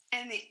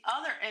 And the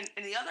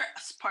other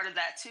part of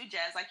that too,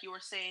 Jazz, like you were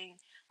saying,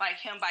 by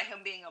him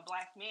being a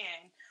Black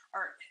man,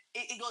 or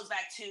it goes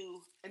back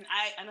to, and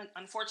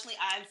unfortunately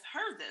I've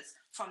heard this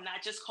from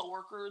not just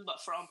coworkers, but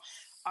from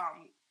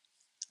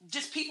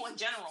just people in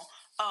general.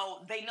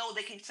 Oh, they know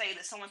they can say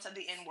that someone said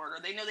the N-word,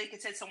 or they know they can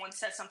say someone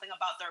said something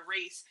about their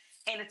race,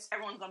 and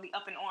everyone's going to be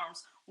up in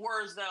arms.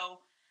 Whereas though,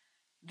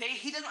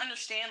 he doesn't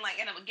understand, like,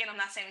 and again, I'm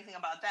not saying anything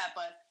about that,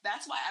 but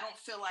that's why I don't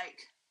feel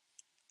like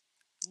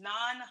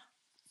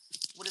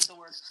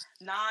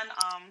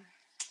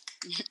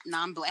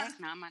non-Black,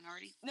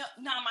 non-minority? No,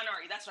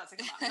 non-minority, that's what I was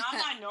thinking about.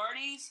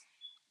 Non-minorities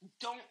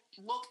don't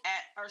look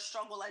at our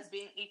struggle as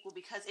being equal,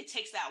 because it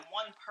takes that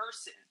one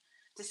person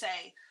to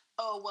say,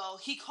 oh, well,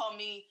 he called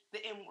me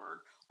the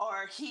N-word,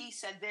 or he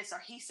said this, or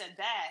he said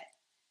that,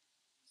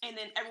 and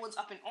then everyone's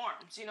up in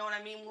arms. You know what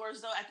I mean?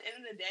 Whereas though, at the end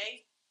of the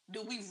day,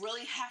 do we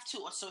really have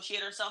to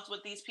associate ourselves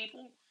with these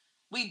people?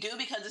 We do,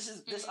 because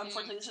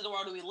unfortunately, this is the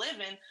world that we live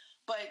in.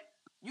 But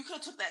you could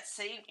have took that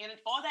same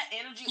all that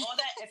energy, all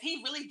that, if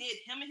he really did,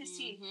 him and his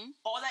team,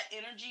 all that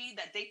energy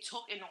that they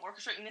took in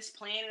orchestrating this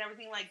plan and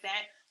everything like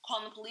that,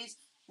 calling the police,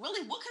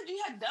 really, what could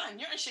you have done?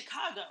 You're in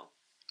Chicago.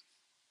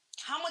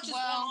 How much is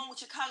going on with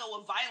Chicago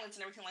with violence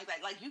and everything like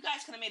that? Like, you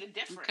guys could have made a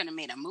difference. Could have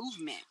made a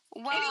movement. A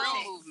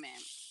real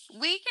movement.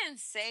 We can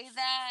say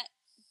that,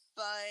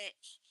 But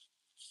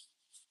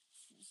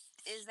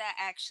is that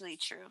actually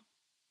true?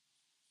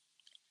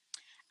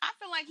 I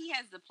feel like he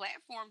has the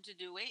platform to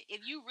do it.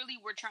 If you really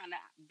were trying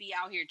to be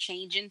out here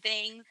changing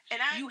things,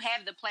 you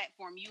have the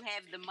platform, you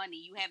have the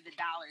money, you have the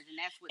dollars, and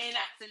that's what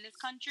talks in this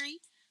country.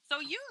 So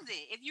use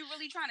it if you're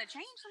really trying to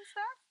change some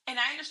stuff. And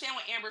I understand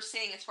what Amber's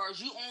saying as far as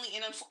you only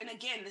and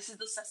again, this is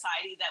the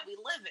society that we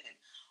live in.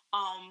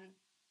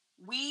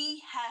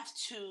 We have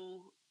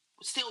to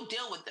still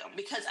deal with them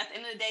because at the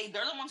end of the day,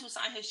 they're the ones who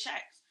sign his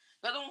checks.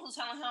 They're the ones who's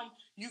telling him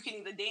you can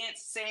either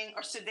dance, sing,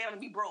 or sit down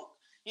and be broke.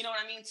 You know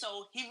what I mean?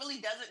 So he really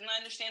doesn't, and I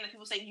understand that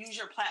people say use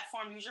your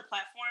platform, use your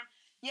platform.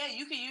 Yeah,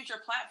 you can use your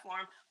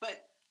platform,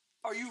 but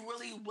are you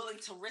really willing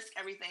to risk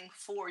everything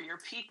for your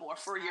people or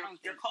for your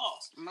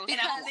cause? And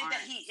I don't think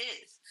that he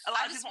is. A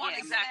lot of people aren't.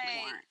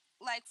 Exactly.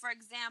 Like, for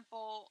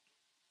example,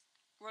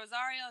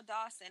 Rosario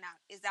Dawson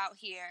is out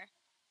here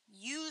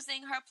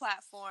using her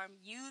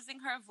platform, using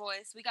her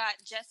voice. We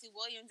got Jesse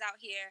Williams out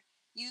here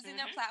using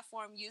their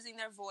platform, using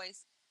their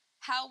voice.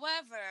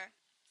 However,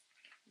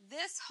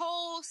 this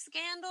whole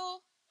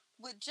scandal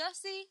with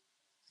Jussie,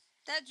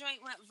 that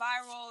joint went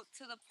viral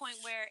to the point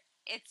where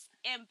it's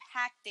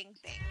impacting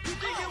things. You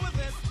can get with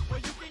this, or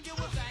you can get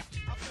with that.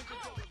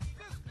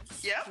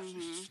 Yep.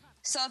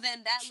 So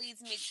then that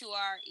leads me to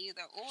our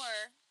either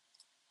or.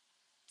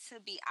 To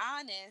be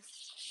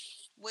honest,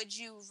 would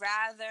you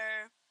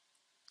rather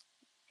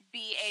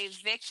be a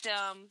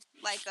victim,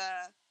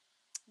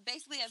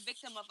 basically a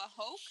victim of a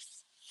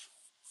hoax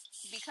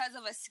because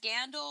of a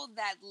scandal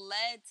that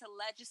led to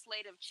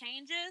legislative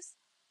changes?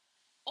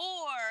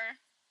 Or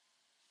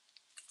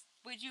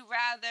would you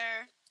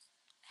rather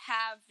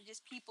have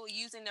just people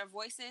using their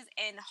voices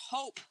and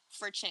hope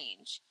for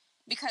change?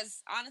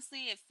 Because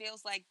honestly, it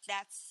feels like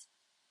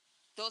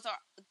those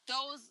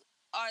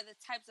are the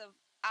types of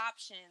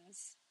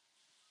options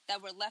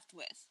that we're left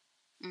with.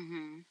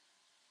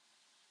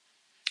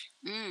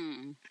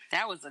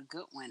 That was a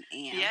good one,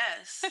 Anne.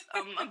 Yes.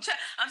 I'm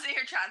sitting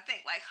here trying to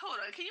think, like, hold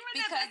on, can you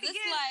run that back again?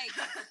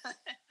 Because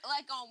it's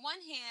like on one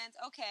hand,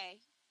 okay,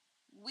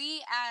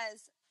 we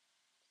as,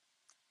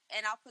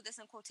 and I'll put this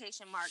in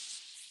quotation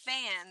marks,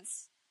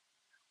 fans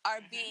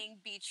are being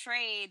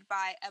betrayed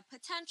by a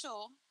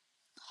potential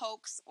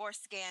hoax or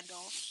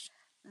scandal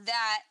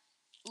that,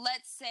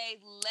 let's say,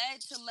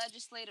 led to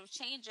legislative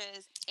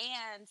changes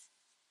and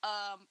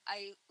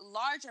a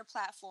larger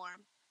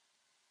platform.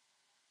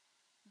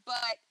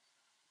 But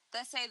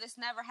let's say this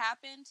never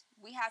happened.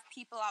 We have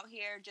people out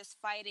here just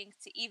fighting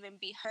to even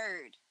be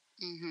heard.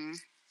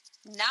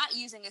 Not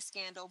using a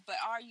scandal, but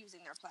are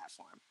using their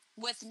platform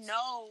with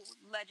no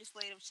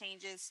legislative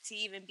changes to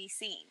even be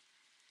seen.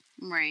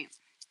 Right.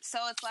 So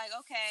it's like,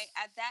 okay,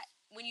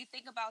 when you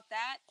think about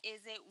that,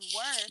 is it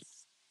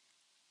worth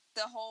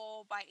the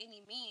whole by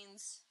any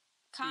means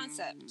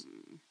concept?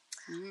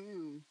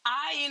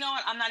 You know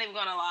what? I'm not even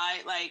gonna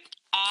lie. Like,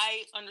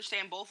 I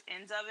understand both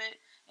ends of it,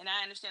 and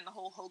I understand the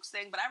whole hoax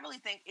thing. But I really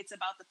think it's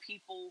about the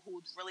people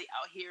who's really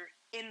out here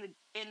in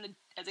the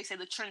as they say,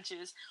 the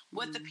trenches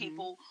with the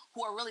people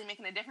who are really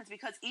making a difference.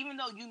 Because even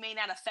though you may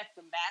not affect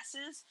the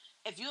masses,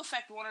 if you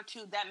affect one or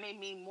two, that may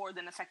mean more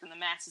than affecting the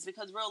masses.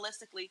 Because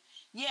realistically,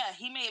 yeah,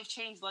 he may have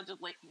changed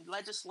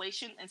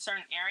legislation in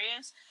certain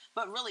areas,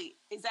 but really,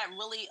 is that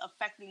really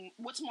affecting?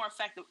 What's more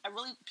effective?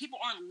 People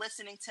aren't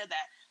listening to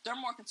that. They're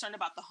more concerned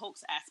about the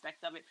hoax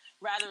aspect of it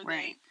rather than,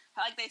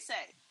 like they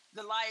say,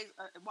 the lies.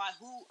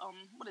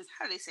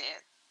 How do they say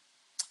it?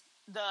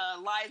 The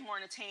lies more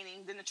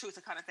entertaining than the truth,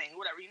 kind of thing.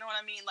 Whatever, you know what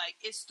I mean? Like,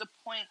 it's the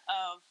point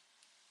of,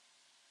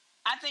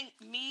 I think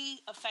me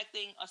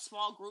affecting a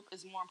small group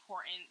is more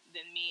important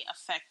than me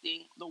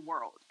affecting the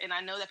world. And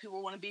I know that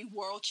people want to be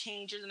world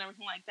changers and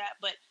everything like that,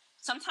 but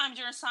sometimes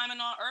your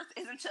assignment on Earth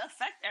isn't to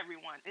affect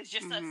everyone. It's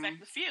just to affect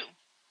the few.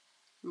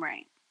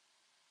 Right.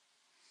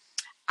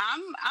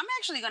 I'm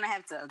actually going to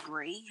have to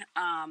agree.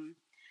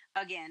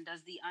 Again,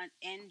 does the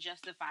end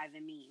justify the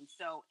means?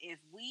 So if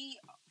we,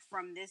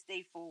 from this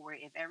day forward,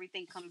 if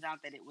everything comes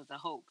out that it was a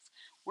hoax,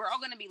 we're all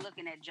going to be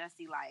looking at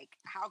Jussie like,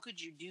 how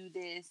could you do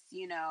this?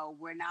 You know,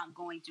 we're not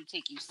going to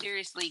take you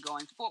seriously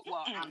going forward.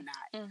 Well, I'm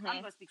not. I'm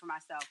going to speak for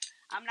myself.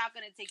 I'm not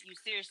going to take you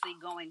seriously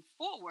going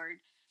forward,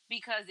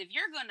 because if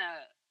you're going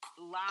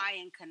to lie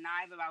and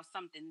connive about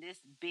something this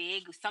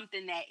big,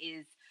 something that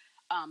is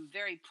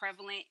very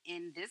prevalent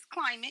in this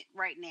climate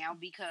right now,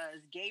 because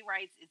gay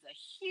rights is a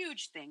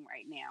huge thing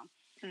right now.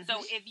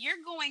 So if you're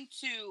going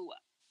to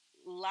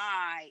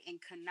lie and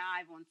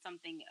connive on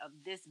something of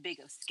this big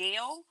of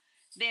scale,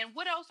 then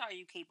what else are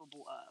you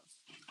capable of?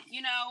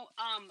 You know,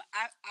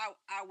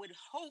 I would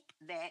hope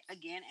that,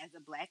 again, as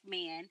a Black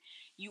man,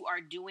 you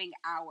are doing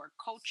our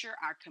culture,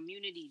 our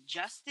community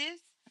justice.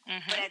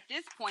 But at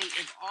this point,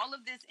 if all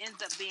of this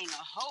ends up being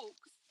a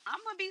hoax, I'm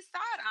going to be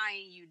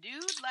side-eyeing you,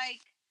 dude. Like,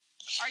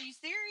 are you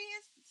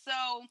serious?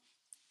 So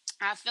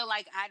I feel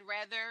like I'd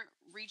rather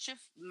reach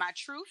my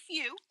true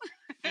few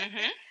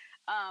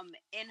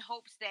in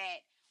hopes that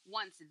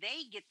once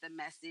they get the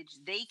message,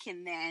 they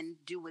can then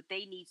do what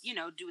they need,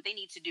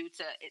 to do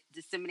to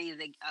disseminate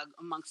it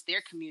amongst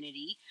their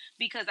community.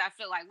 Because I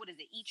feel like, what is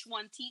it? Each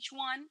one teach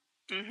one.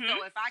 Mm-hmm.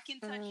 So if I can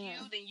touch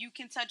you, then you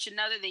can touch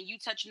another, then you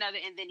touch another,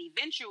 and then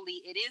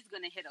eventually it is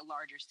going to hit a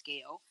larger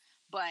scale.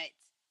 But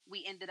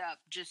we ended up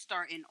just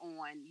starting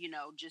on,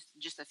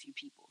 just a few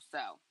people.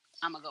 So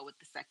I'm going to go with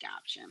the second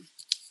option.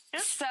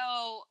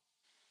 So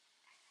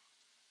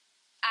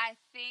I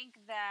think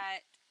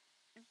that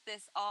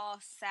this all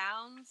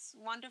sounds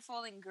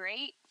wonderful and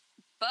great,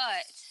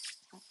 but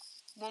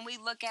when we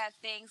look at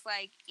things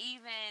like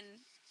even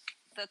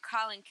the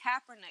Colin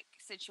Kaepernick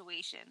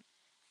situation,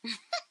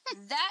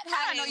 that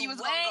had I know you was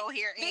gonna go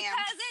here,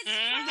 because it's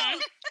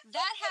true.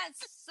 That had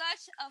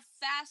such a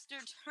faster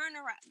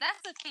turnaround.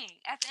 That's the thing.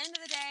 At the end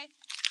of the day,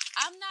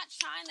 I'm not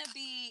trying to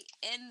be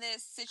in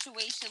this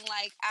situation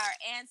like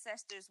our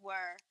ancestors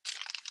were,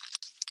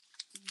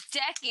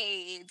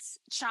 decades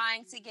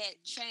trying to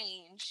get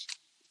change,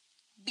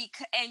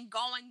 and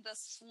going the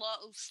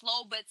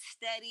slow but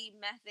steady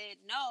method.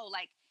 No,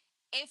 like,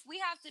 if we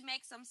have to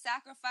make some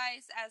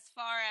sacrifice as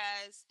far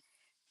as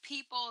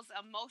people's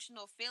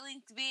emotional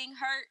feelings being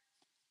hurt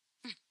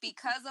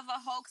because of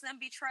a hoax and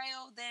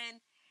betrayal, then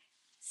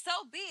so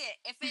be it.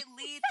 If it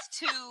leads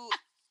to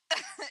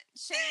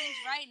change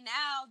right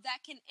now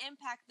that can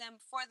impact them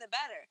for the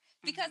better.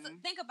 Because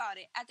think about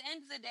it. At the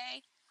end of the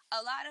day,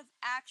 a lot of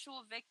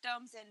actual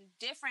victims in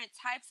different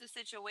types of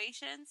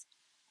situations,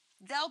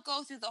 they'll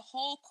go through the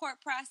whole court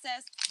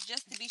process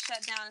just to be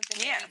shut down at the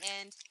very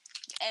end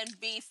and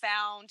be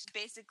found,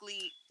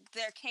 basically,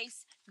 their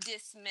case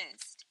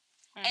dismissed.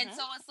 And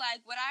so it's like,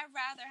 would I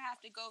rather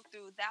have to go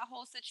through that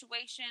whole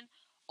situation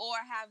or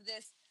have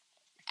this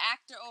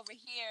actor over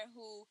here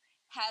who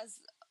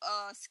has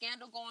a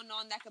scandal going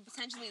on that could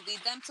potentially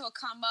lead them to a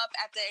come up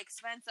at the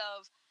expense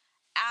of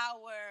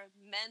our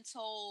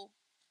mental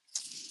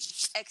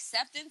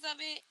acceptance of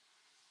it?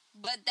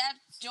 But that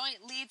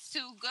joint leads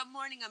to Good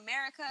Morning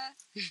America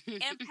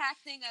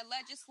impacting a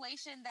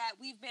legislation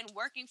that we've been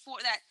working for,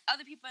 that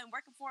other people have been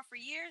working for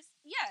years.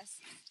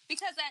 Yes.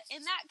 Because in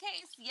that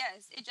case,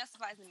 yes, it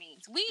justifies the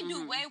means. We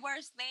do way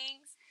worse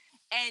things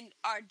and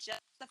are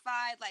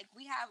justified. Like,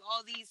 we have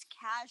all these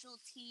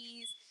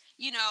casualties,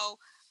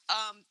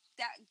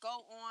 that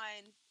go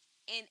on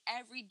in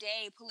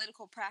everyday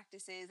political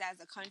practices as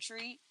a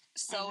country.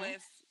 So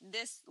if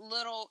this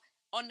little...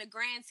 on the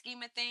grand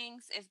scheme of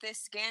things, if this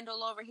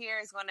scandal over here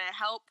is going to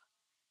help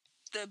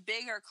the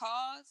bigger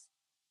cause,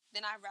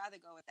 then I'd rather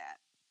go with that.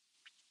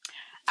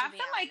 I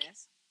feel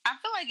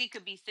like it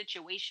could be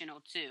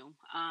situational too,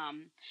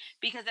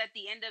 because at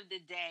the end of the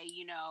day,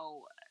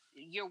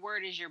 your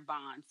word is your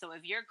bond. So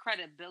if your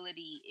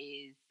credibility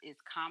is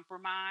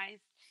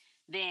compromised,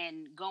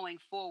 then going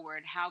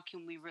forward, how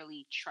can we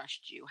really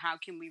trust you? How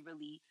can we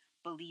really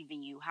believe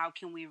in you? How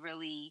can we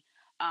really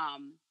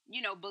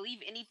believe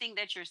anything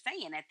that you're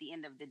saying at the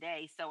end of the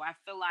day? So I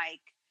feel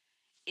like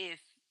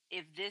if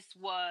this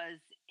was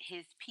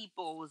his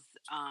people's,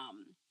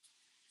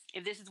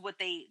 if this is what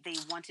they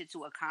wanted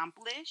to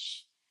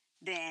accomplish,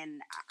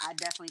 then I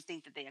definitely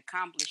think that they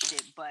accomplished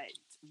it. But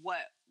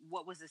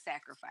what was the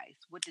sacrifice?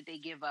 What did they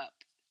give up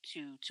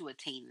to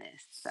attain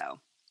this? So.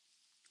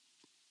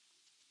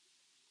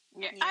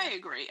 Yeah, I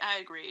agree.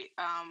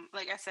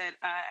 Like I said,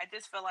 I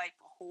just feel like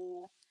the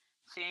whole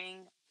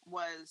thing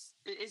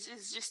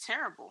it's just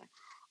terrible.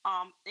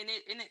 And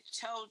it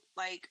tells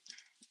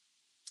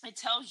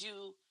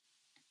you,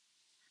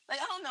 like,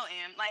 I don't know,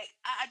 Am, like,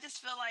 I just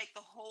feel like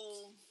the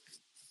whole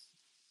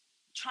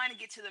trying to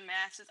get to the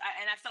masses,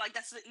 and I feel like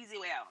that's the easy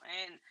way out.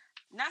 And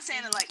not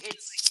saying that, like,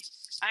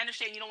 I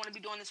understand you don't want to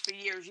be doing this for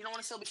years. You don't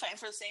want to still be fighting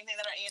for the same thing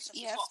that our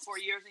ancestors fought for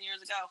years and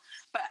years ago.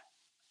 But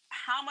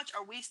how much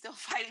are we still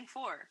fighting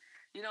for?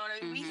 You know what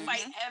I mean? We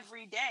fight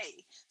every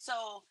day.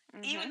 So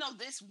even though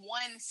this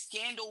one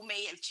scandal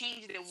may have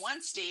changed it in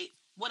one state,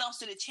 what else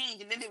did it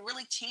change? And did it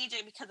really change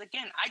it? Because,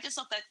 again, I just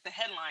looked at the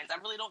headlines.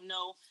 I really don't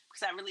know,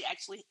 because I really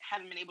actually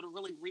haven't been able to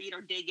really read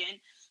or dig in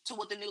to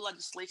what the new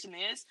legislation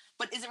is.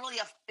 But is it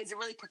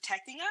really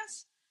protecting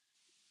us?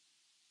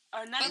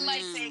 Or not even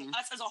saying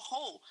us as a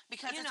whole?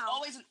 Because it's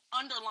always an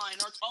underline,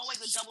 or it's always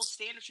a double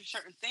standard for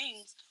certain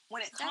things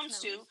when it comes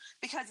to.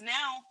 Because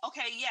now,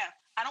 okay,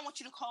 I don't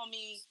want you to call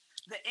me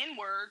the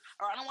N-word,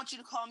 or I don't want you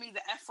to call me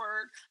the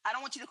F-word. I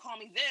don't want you to call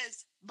me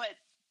this, but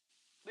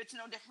it's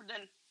no different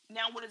than...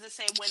 Now, what does it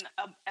say when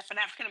if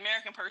an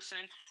African-American person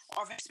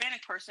or a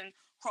Hispanic person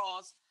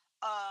calls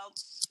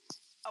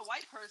a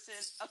white person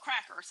a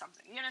cracker or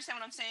something? You understand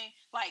what I'm saying?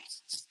 Like,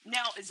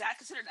 now, is that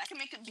considered... That can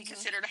make it be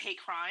considered a hate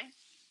crime.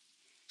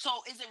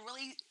 So, is it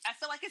really... I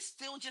feel like it's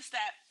still just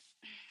that...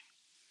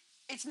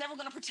 It's never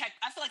going to protect...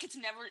 I feel like it's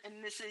never...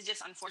 And this is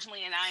just,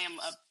 unfortunately, and I am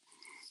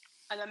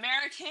an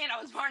American. I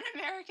was born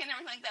American,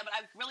 everything like that. But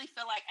I really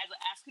feel like as an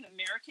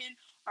African-American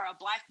or a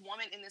black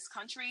woman in this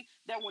country,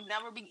 there will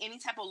never be any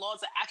type of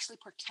laws that actually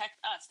protect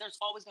us. There's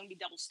always going to be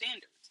double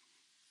standards.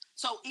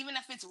 So even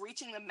if it's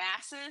reaching the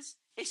masses,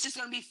 it's just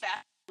going to be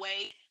fast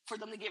way for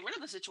them to get rid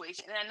of the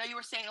situation. And I know you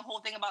were saying the whole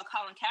thing about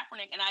Colin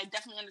Kaepernick, and I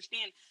definitely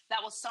understand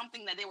that was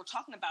something that they were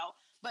talking about.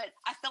 But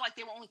I feel like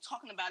they were only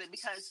talking about it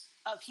because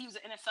of he was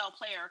an NFL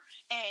player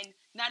and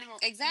not even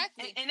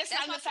exactly. And it's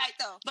not the fact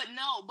though. But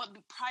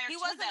prior he to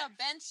wasn't that, a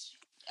bench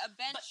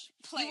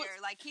player.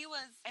 He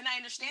was, and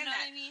I understand that.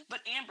 What I mean?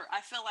 But Amber,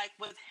 I feel like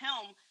with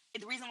him,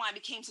 the reason why it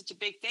became such a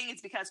big thing is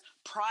because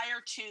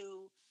prior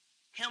to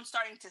him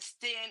starting to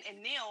stand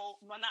and kneel,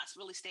 well, not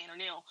really stand or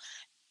kneel,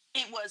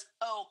 it was,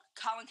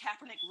 Colin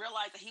Kaepernick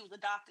realized that he was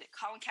adopted.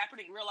 Colin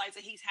Kaepernick realized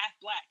that he's half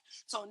black.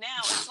 So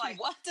now it's like,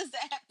 what does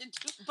that have to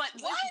do? But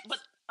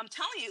I'm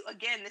telling you,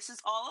 again, this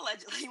is all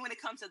allegedly when it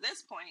comes to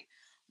this point.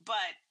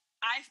 But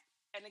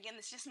and again,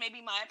 this just may be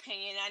my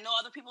opinion. I know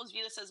other people's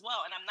view this as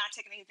well, and I'm not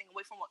taking anything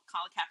away from what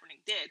Colin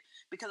Kaepernick did,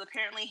 because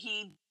apparently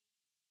he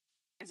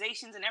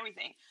organizations and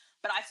everything.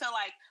 But I feel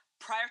like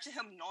prior to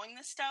him knowing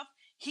this stuff,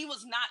 he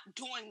was not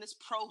doing this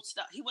pro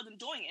stuff. He wasn't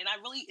doing it.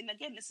 And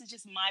again, this is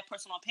just my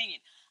personal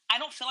opinion. I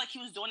don't feel like he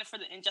was doing it for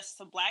the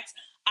injustice of blacks.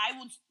 I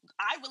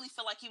really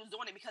feel like he was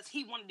doing it because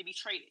he wanted to be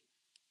traded.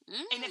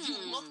 And if you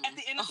look at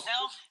the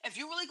NFL, if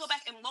you really go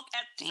back and look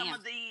at some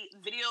of the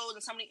videos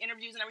and some of the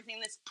interviews and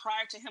everything that's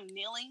prior to him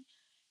kneeling,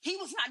 he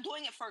was not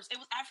doing it first. It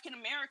was African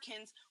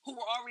Americans who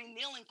were already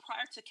kneeling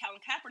prior to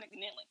Colin Kaepernick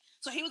kneeling.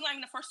 So he was not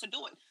even the first to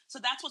do it. So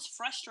that's what's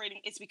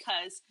frustrating. It's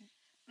because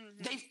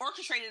they've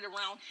orchestrated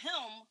around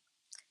him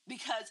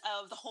because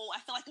of the whole,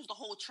 I feel like there's the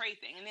whole trade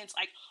thing. And then it's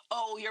like,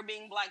 you're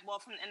being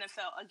blackballed from the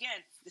NFL.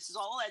 Again, this is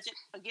all alleged.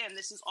 Again,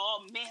 this is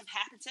all may have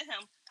happened to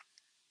him.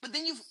 But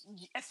then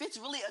if it's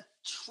really a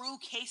true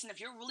case, and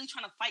if you're really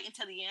trying to fight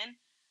until the end,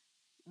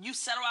 you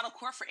settle out of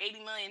court for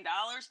 $80 million.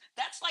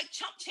 That's like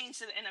chump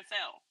change to the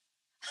NFL.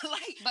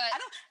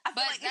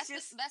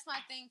 That's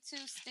my thing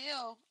too.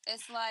 Still,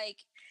 it's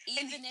like,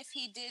 even if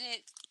he did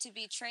it to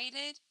be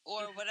traded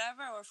or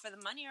whatever, or for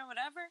the money or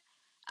whatever,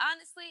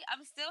 honestly,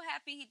 I'm still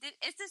happy he did.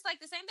 It's just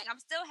like the same thing.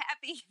 I'm still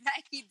happy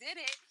that he did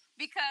it,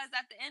 because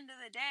at the end of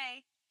the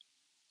day,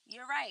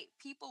 you're right.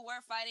 People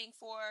were fighting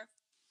for,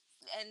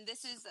 and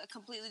this is a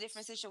completely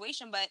different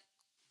situation, but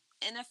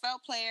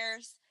NFL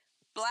players,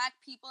 black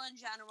people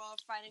in general, are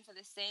fighting for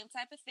the same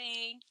type of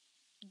thing,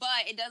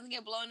 but it doesn't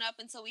get blown up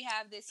until we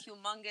have this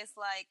humongous,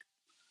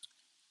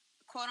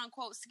 quote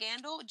unquote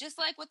scandal, just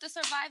like with the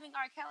surviving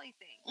R. Kelly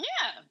thing.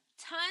 Yeah.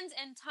 Tons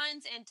and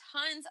tons and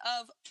tons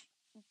of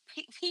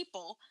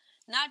people,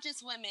 not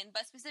just women,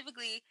 but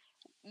specifically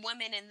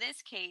women in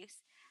this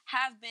case,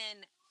 have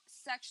been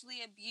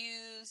sexually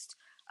abused,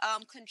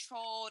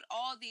 controlled,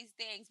 all these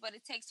things. But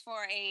it takes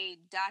for a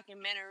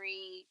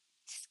documentary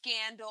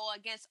scandal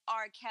against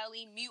R.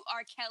 Kelly, mute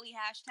R. Kelly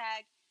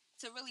hashtag,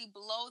 to really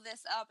blow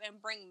this up and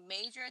bring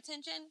major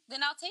attention,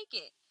 then I'll take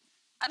it.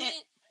 But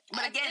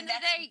again,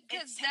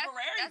 it's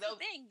temporary, that's the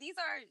thing. These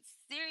are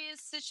serious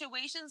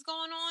situations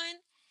going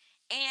on,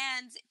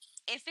 and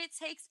if it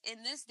takes, in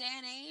this day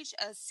and age,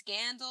 a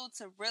scandal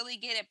to really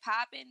get it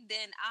popping,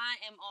 then I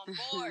am on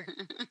board.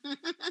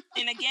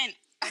 And again,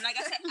 and like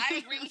I said,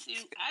 I agree with you.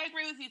 I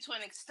agree with you to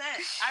an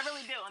extent. I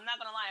really do. I'm not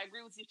going to lie. I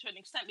agree with you to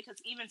an extent, because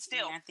even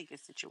still, I think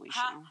it's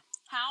situational.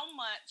 How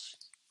much,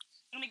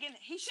 and again,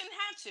 he shouldn't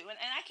have to. And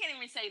I can't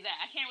even say that.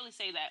 I can't really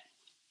say that.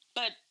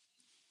 But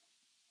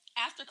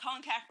after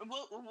Colin Kaepernick,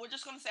 I'm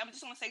just going to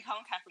say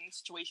Colin Kaepernick's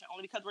situation,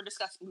 only because we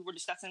were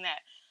discussing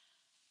that.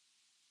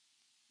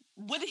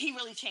 What did he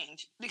really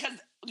change?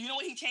 Because you know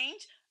what he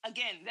changed?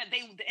 Again, that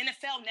the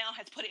NFL now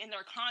has put it in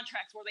their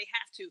contracts where they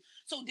have to.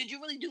 So did you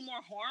really do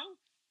more harm?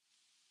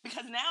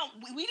 Because now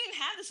we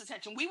didn't have this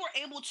attention. We were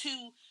able to,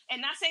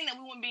 and not saying that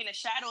we wouldn't be in the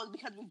shadows,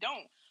 because we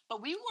don't, but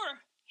we were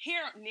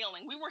here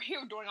kneeling. We were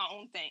here doing our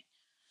own thing.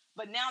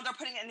 But now they're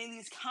putting it in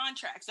these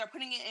contracts. They're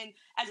putting it in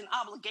as an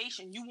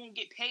obligation. You won't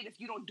get paid if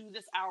you don't do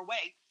this our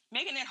way,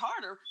 making it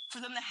harder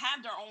for them to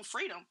have their own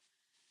freedom.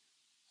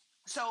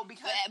 So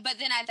but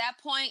then at that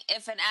point,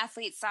 if an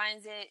athlete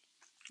signs it,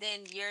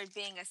 then you're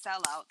being a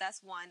sellout.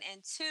 That's one.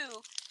 And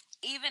two,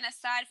 even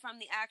aside from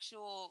the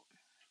actual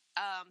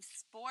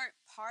sport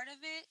part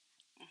of it,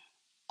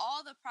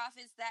 all the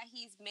profits that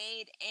he's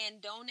made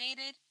and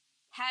donated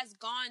has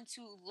gone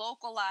to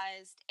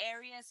localized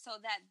areas so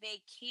that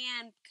they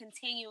can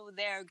continue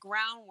their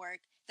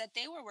groundwork that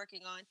they were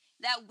working on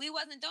that we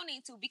wasn't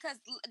donating to. Because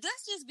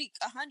let's just be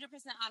 100%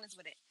 honest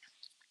with it.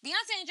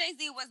 Beyonce and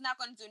Jay-Z was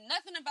not going to do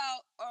nothing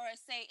about or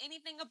say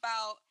anything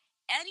about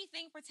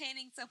anything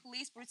pertaining to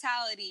police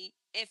brutality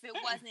if it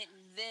wasn't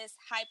this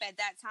hype at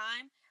that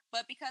time.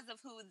 But because of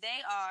who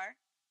they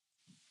are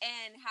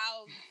and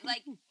how,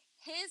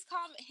 his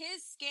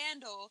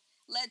scandal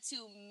led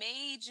to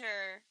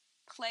major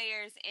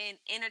players in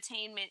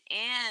entertainment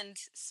and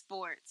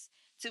sports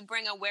to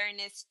bring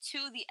awareness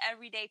to the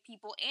everyday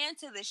people and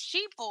to the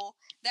sheeple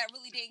that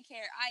really didn't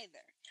care either.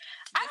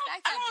 The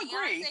fact that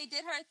Beyonce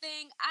did her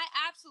thing, I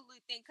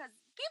absolutely think, because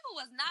people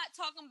was not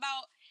talking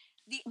about,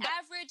 the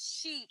average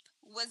sheep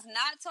was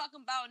not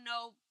talking about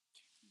no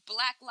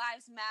Black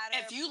Lives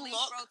Matter, if you police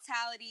look,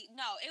 brutality.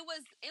 No, it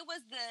was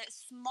the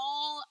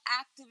small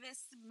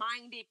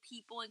activist-minded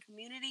people and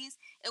communities.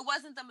 It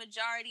wasn't the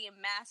majority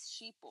and mass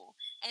sheeple.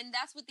 And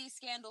that's what these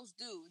scandals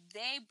do.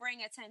 They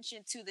bring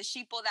attention to the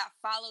sheeple that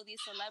follow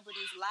these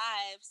celebrities'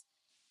 lives.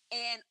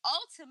 And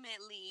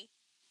ultimately,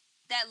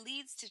 that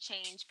leads to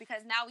change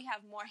because now we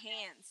have more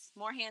hands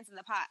in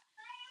the pot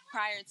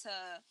prior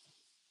to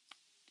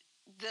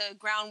the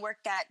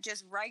groundwork that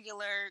just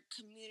regular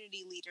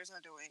community leaders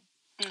are doing.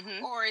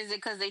 Mm-hmm. Or is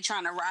it because they're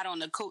trying to ride on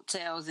the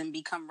coattails and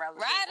become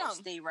relevant? Ride them.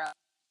 Stay relevant.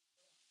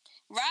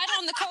 Ride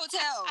on the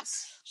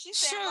coattails. She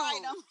said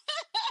ride them.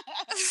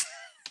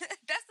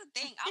 That's the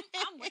thing.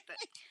 I'm with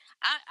it.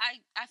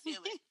 I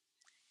feel it.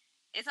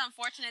 It's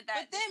unfortunate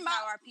that this is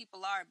how our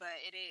people are, but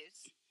it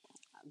is.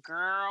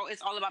 Girl,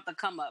 it's all about the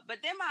come up.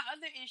 But then my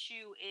other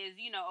issue is,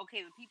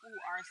 okay, the people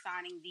who are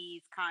signing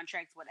these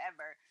contracts,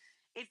 whatever,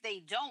 if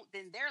they don't,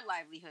 then their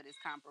livelihood is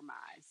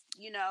compromised.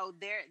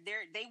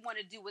 They want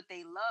to do what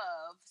they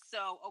love.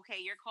 So, okay,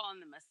 you're calling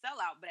them a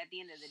sellout, but at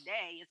the end of the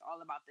day, it's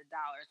all about the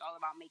dollar. It's all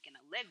about making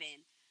a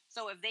living.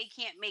 So if they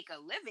can't make a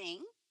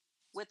living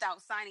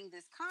without signing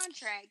this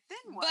contract,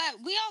 then what?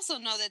 But we also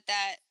know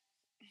that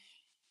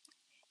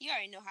you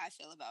already know how I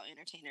feel about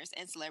entertainers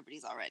and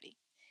celebrities already.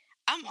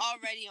 I'm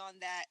already on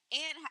that,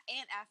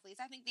 and athletes.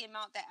 I think the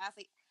amount that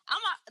athletes,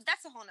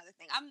 that's a whole other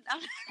thing. I'm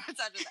not going to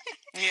touch on that.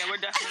 Yeah, we're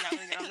definitely not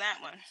going to get on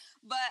that one.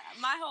 But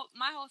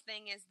my whole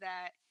thing is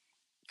that,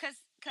 because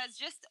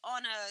just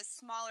on a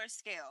smaller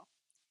scale,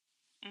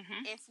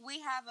 mm-hmm. if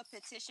we have a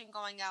petition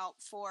going out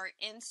for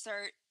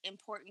insert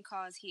important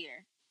cause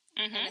here,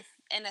 mm-hmm.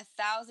 and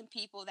 1,000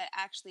 people that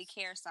actually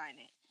care sign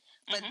it,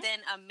 but mm-hmm.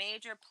 then a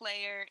major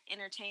player,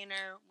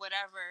 entertainer,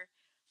 whatever,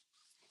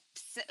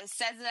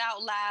 says it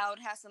out loud,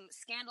 has some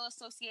scandal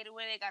associated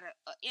with it, got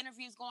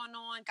interviews going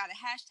on, got a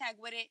hashtag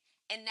with it,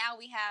 and now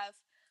we have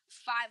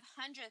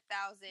 500,000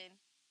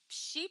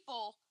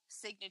 sheeple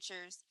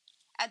signatures.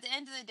 At the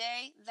end of the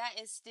day,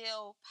 that is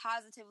still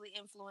positively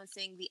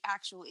influencing the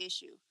actual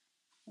issue,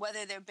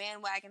 whether they're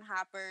bandwagon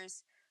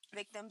hoppers,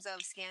 victims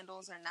of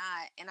scandals or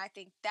not. And I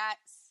think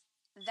that's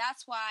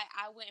why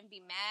I wouldn't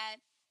be mad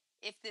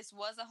if this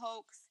was a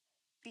hoax.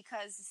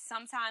 Because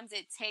sometimes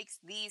it takes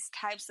these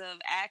types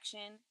of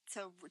action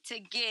to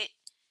get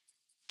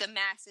the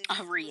masses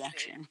a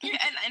reaction. Yeah,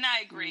 and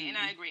I agree. Mm-hmm.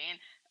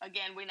 And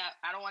again,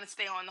 I don't want to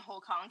stay on the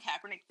whole Colin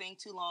Kaepernick thing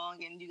too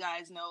long. And you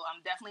guys know I'm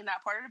definitely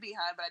not part of the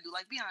Beehive, but I do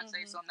like Beyonce,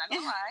 mm-hmm. so I'm not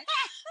gonna lie.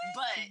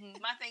 But mm-hmm.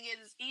 my thing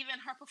is, even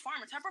her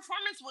performance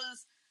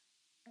was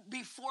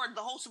before the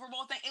whole Super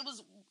Bowl thing. It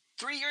was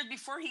 3 years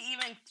before he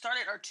even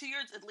started, or 2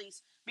 years at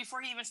least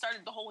before he even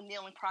started the whole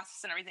kneeling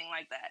process and everything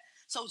like that.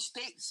 So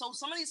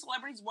some of these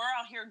celebrities were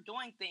out here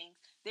doing things.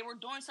 They were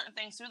doing certain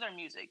things through their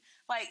music.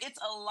 Like, it's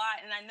a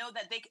lot, and I know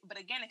that but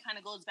again, it kind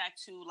of goes back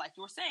to, like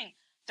you were saying,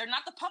 they're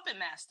not the puppet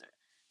master.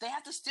 They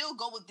have to still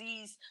go with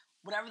these,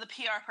 whatever the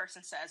PR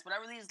person says,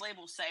 whatever these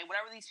labels say,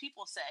 whatever these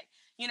people say.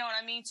 You know what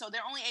I mean? So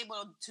they're only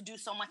able to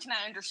do so much, and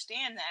I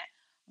understand that.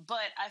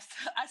 But I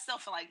still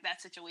feel like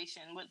that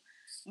situation with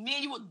me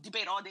and you will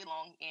debate all day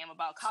long, Am,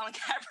 about Colin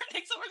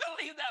Kaepernick, so we're gonna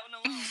leave that one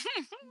alone.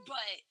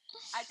 But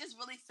I just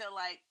really feel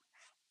like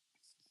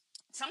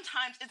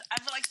sometimes I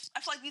feel like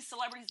these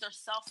celebrities, they're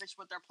selfish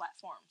with their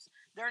platforms.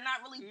 They're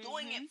not really mm-hmm.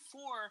 doing it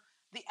for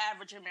the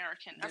average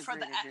American or for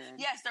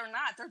yes, they're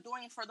not. They're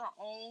doing it for their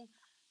own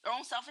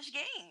selfish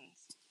gains.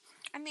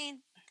 I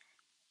mean,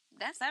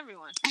 that's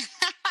everyone.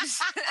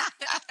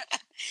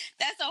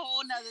 That's a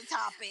whole nother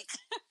topic.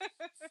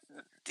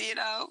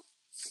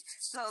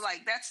 So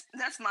like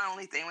that's my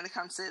only thing when it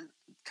comes to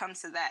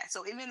that.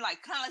 So even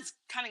like kind of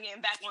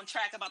getting back on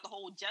track about the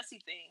whole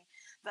Jussie thing,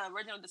 the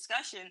original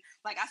discussion,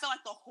 like I feel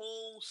like the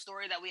whole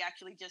story that we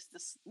actually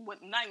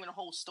not even a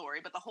whole story,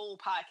 but the whole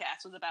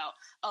podcast was about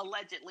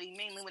allegedly,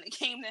 mainly when it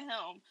came to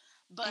him.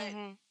 But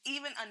mm-hmm.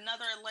 even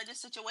another alleged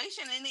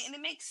situation, and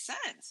it makes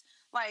sense.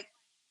 Like,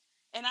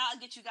 and I'll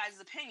get you guys'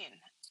 opinion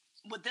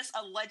with this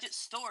alleged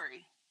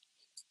story.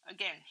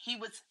 Again, he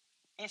was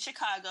in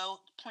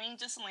Chicago, plane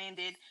just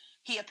landed.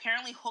 He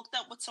apparently hooked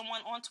up with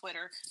someone on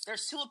Twitter.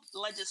 There's two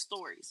alleged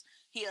stories.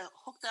 He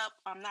hooked up,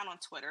 not on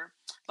Twitter,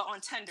 but on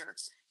Tinder.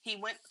 He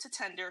went to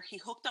Tinder. He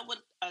hooked up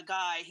with a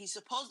guy. We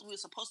were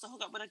supposed to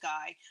hook up with a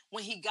guy.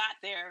 When he got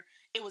there,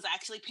 it was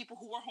actually people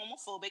who were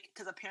homophobic,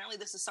 because apparently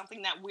this is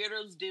something that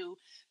weirdos do.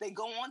 They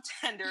go on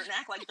Tinder and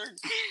act like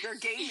they're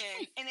gay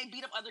men, and they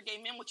beat up other gay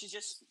men, which is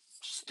just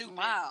stupid.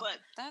 Wow. But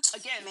that's,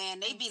 again, man,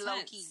 they be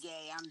low-key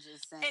gay, I'm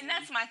just saying. And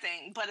that's my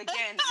thing. But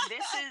again,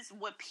 this is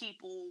what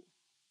people...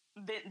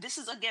 This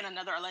is, again,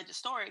 another alleged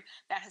story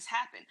that has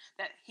happened,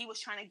 that he was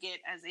trying to get,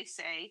 as they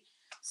say,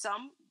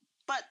 some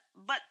butt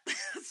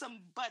buddies.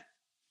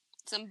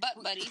 We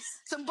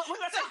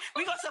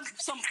got some.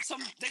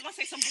 They gonna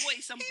say some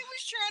boys. He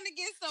was trying to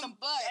get some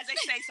butt, as they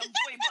say, some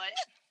boy butt.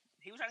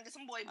 He was trying to get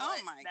some boy butt. Oh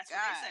my god! That's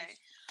what they say,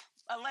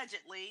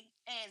 allegedly,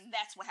 and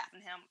that's what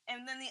happened to him.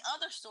 And then the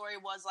other story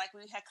was, like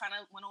we had kind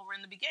of went over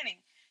in the beginning.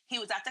 He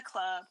was at the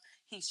club.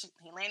 He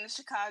landed in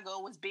Chicago,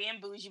 was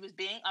being bougie, was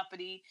being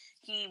uppity.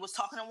 He was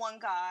talking to one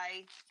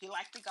guy. He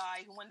liked the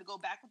guy. He wanted to go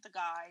back with the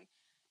guy.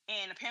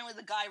 And apparently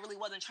the guy really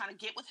wasn't trying to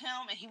get with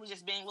him, and he was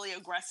just being really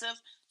aggressive.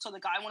 So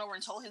the guy went over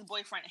and told his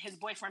boyfriend, and his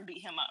boyfriend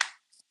beat him up.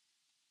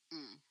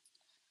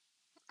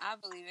 I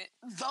believe it.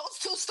 Those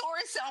two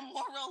stories sound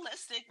more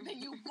realistic than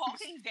you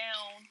walking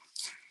down.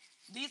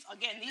 These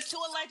two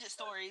alleged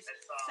stories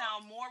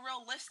sound more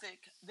realistic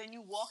than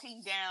you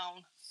walking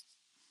down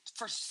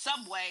for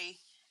Subway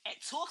at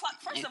 2 o'clock.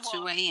 First of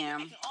all, 2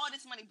 a.m. making all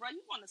this money, bro.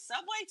 You on the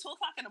Subway 2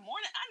 o'clock in the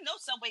morning? I know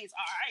Subway is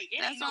all right.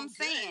 That's what I'm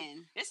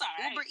saying. It's all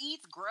right. Uber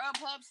Eats,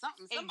 Grubhub,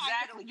 something.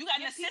 Exactly. You got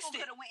an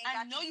assistant.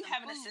 I know you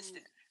have an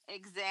assistant.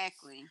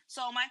 Exactly.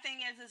 So my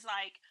thing is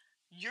like,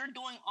 you're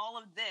doing all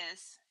of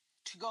this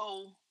to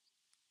go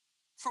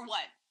for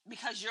what?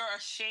 Because you're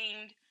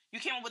ashamed.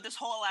 You came up with this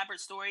whole elaborate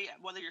story,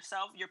 whether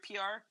yourself, your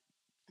PR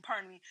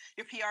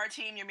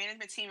team, your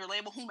management team, your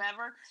label,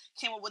 whomever,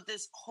 came up with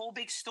this whole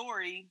big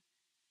story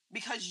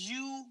because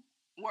you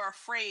were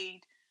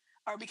afraid,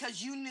 or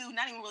because you knew,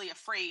 not even really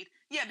afraid.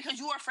 Yeah, because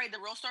you were afraid the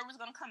real story was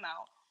going to come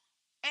out.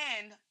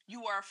 And you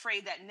were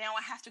afraid that now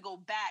I have to go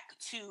back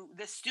to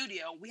the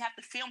studio. We have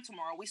to film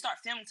tomorrow. We start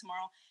filming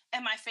tomorrow,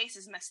 and my face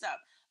is messed up.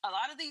 A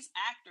lot of these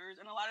actors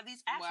and a lot of these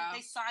actors,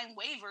 they sign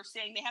waivers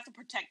saying they have to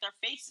protect their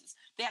faces.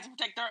 They have to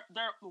protect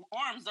their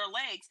arms, their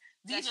legs.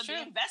 These are the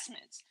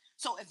investments.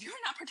 So if you're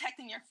not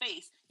protecting your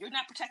face, you're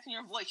not protecting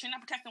your voice, you're not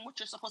protecting what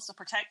you're supposed to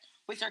protect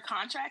with your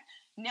contract,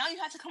 now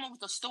you have to come up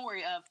with a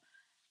story of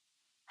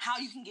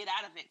how you can get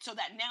out of it so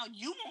that now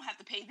you won't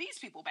have to pay these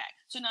people back.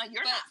 So now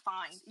you're not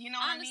fined. You know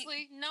what I mean?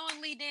 Honestly,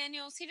 knowing Lee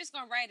Daniels, he just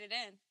going to write it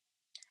in.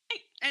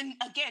 And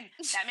again,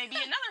 that may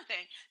be another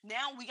thing.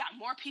 Now we got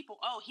more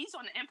people. Oh, he's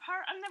on the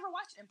Empire. I've never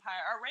watched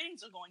Empire. Our ratings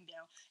are going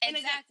down.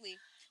 Exactly.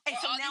 And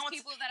so all now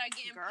these people that are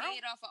getting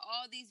paid off of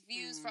all these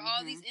views for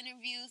all these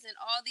interviews and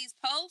all these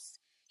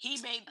posts.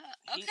 He made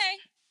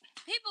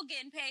people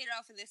getting paid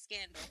off of this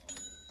scandal.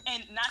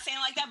 And not saying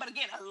like that, but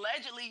again,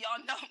 allegedly,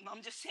 y'all know.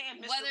 I'm just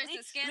saying, Mr. Whether Lee,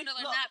 it's a scandal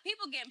or not,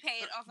 people getting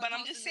paid off of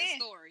posting this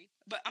story.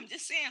 But I'm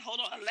just saying, hold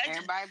on,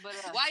 allegedly. Everybody but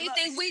us. Why you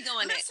think we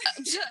doing it?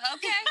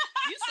 Okay.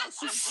 You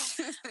so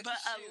simple. But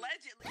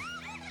allegedly.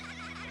 We're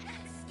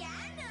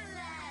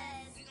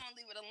going to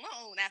leave it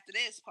alone after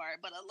this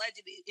part. But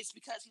allegedly, it's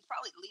because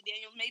Lee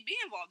Daniels may be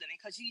involved in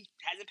it because he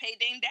hasn't paid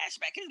Dame Dash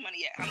back his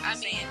money yet.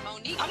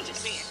 Monique. I'm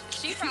just saying.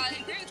 She probably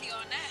agree with you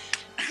on that.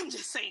 I'm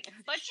just saying.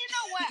 But you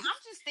know what?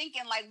 I'm just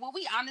thinking, like, will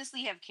we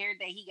honestly have cared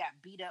that he got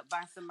beat up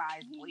by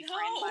somebody's boyfriend?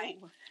 No.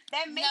 Like,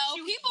 that makes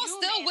you people human.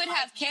 still would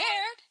have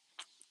cared.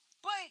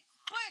 But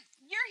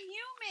you're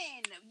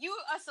human. You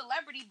a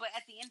celebrity, but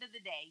at the end of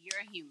the day,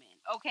 you're a human.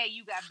 Okay,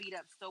 you got beat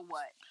up, so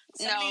what?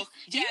 Some of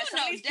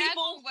these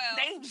people,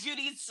 they view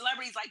these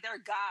celebrities like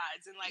they're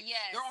gods and like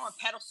they're on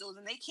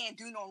pedestals and they can't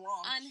do no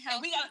wrong. Unhealthy.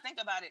 And we got to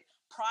think about it.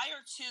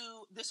 Prior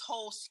to this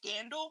whole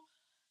scandal,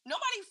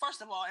 nobody,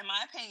 first of all, in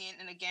my opinion,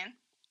 and again,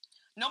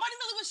 nobody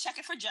really was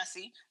checking for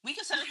Jesse. We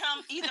consider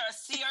him either a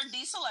C or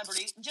D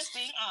celebrity, just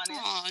being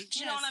honest.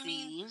 You know what I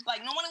mean?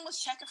 Like, no one was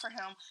checking for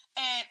him.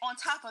 And on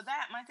top of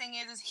that, my thing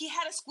is he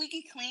had a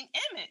squeaky clean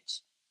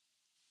image.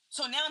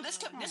 So now this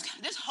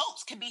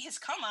hoax could be his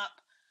come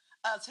up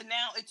to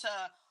now it's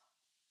a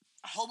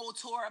hobo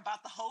tour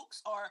about the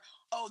hoax, or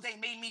they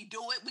made me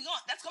do it.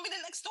 That's gonna be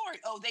the next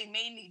story. They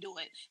made me do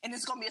it, and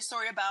it's gonna be a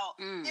story about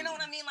you know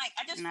what I mean. Like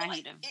I just feel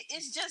like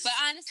it's just. But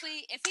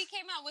honestly, if he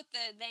came out with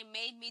they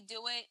made me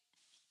do it,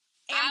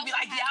 and be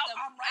like,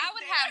 I'm right. I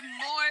would have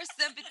more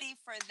sympathy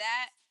for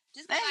that,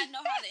 just because I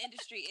know how the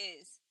industry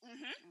is.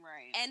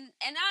 Right. And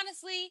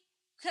honestly,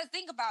 because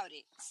think about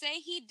it. Say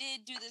he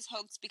did do this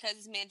hoax because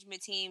his management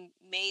team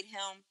made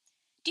him.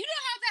 Do you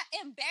know how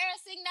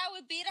embarrassing that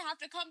would be to have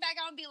to come back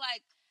out and be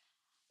like,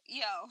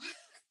 yo,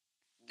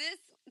 this,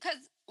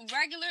 because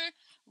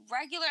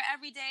regular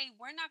everyday,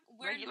 we're not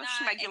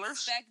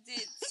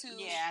expected to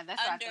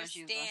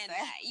understand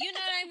that. You know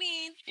what I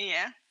mean?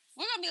 Yeah.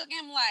 We're gonna be looking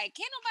at him like,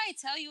 can't nobody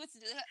tell you what to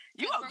do?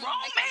 You a grown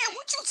man.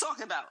 What you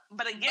talking about?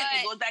 But again,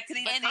 it goes back to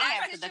the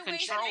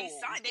control.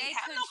 They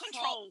have no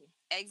control.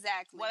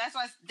 Exactly. Well, that's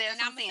what they're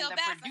saying. The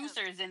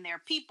producers and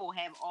their people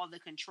have all the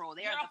control.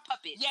 They are the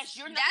puppets. Yes,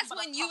 you're not. That's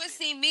when you would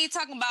see me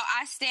talking about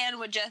I stand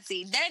with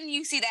Jesse. Then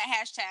you see that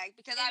hashtag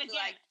because I'd be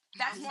like,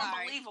 that's more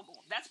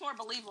believable. That's more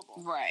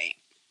believable. Right.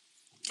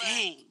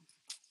 Dang.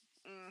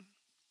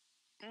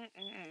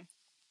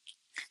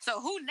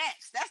 So who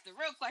next? That's the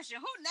real question.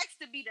 Who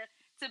next to be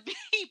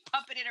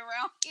puppeted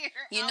around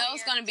here? You know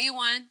it's gonna be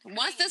one.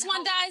 Once this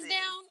one dies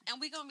down,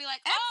 and we're gonna be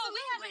like, we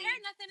haven't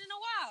heard nothing in a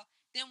while.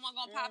 Then one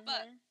gonna pop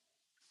up.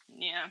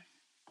 Yeah.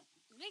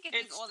 We get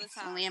this all the time.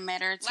 It's only a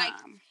matter of time.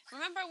 Like,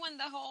 remember when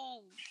the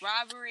whole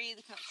robbery,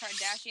 the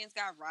Kardashians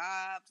got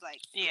robbed?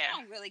 Like, I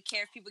don't really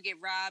care if people get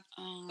robbed,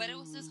 but it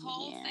was this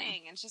whole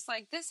thing. And it's just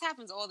like, this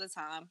happens all the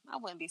time. I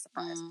wouldn't be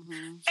surprised.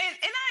 And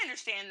I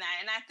understand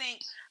that. And I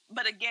think,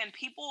 but again,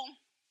 people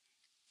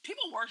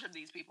worship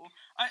these people.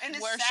 And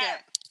it's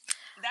sad.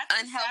 That's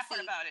unhealthy. The sad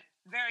part about it.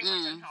 Very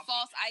much unhealthy.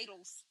 False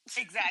idols.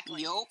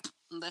 Exactly. Yup.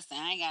 Listen,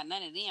 I ain't got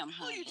none of them.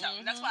 Who you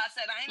telling? That's why I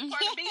said I ain't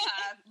part of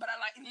Beehive, but I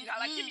like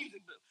your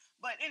music, boo.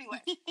 But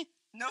anyway,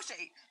 no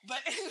shade.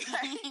 But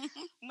anyway,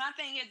 my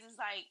thing is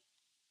like,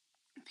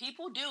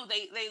 people do.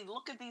 They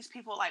look at these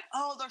people like,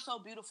 oh, they're so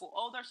beautiful.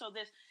 Oh, they're so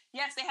this.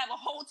 Yes, they have a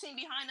whole team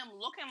behind them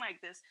looking like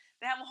this.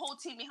 They have a whole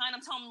team behind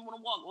them telling them when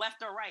to walk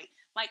left or right.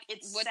 Like,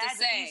 it's what sad to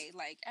say,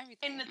 like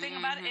everything. And the thing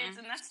about it is,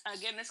 and that's,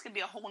 again, this could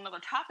be a whole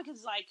nother topic,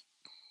 is like,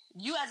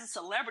 you as a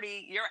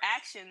celebrity, your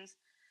actions,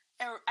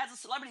 or as a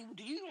celebrity,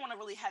 do you want to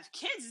really have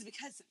kids? Is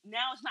because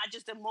now it's not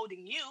just them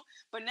molding you,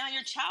 but now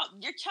your child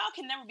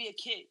can never be a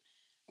kid.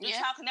 Your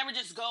child can never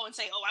just go and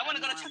say, "Oh, I want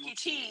to go to Chuck E.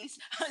 Cheese."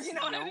 You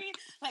know what I mean?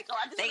 Like, oh,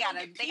 I just they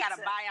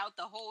gotta buy out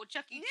the whole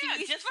Chuck E.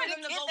 Cheese just for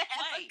them to go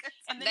play.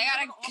 And then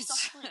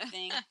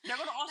they're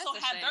gonna also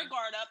have their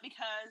guard up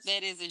because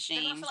that is a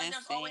shame. They're gonna feel like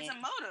there's always a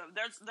motive.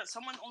 There's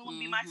someone only want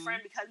to be my friend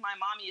because my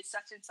mommy is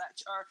such and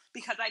such, or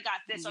because I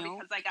got this, or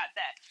because I got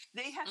that.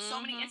 They have so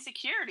many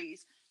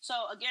insecurities.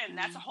 So again,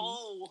 that's a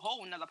whole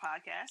nother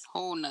podcast.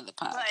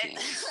 But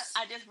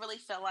I just really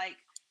feel like,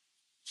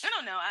 I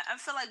don't know. I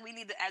feel like we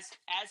need to, as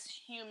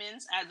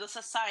humans, as a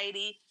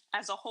society,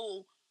 as a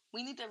whole,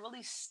 we need to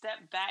really step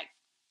back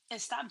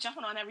and stop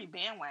jumping on every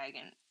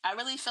bandwagon. I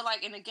really feel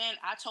like, and again,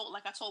 I told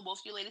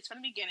both you ladies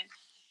from the beginning,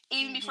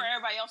 even before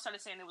everybody else started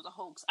saying it was a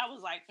hoax, I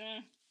was like,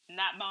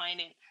 not buying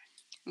it.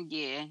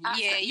 Yeah,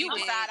 you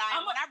was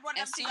side-eyeing. When I brought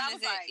it up to you, I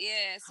was like,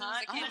 as soon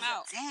as it came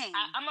out. Dang.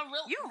 I'm a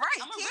real. You're right.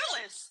 I'm a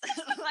realist.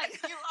 Like,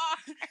 you are.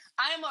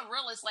 I am a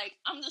realist. Like,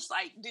 I'm just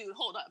like, dude,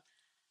 hold up.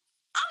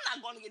 I'm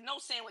not going to get no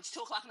sandwich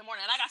 2 o'clock in the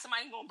morning, and I got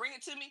somebody going to bring it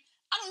to me.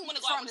 I don't even want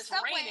to go out when it's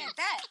raining.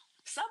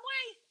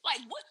 Subway?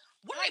 Like, what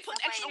do they put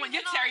extra on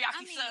your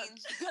teriyaki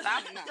subs?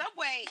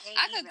 Subway ain't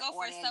I could go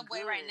for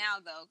Subway right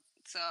now, though.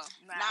 So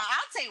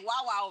I'll take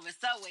Wawa over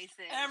Subway.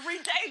 Every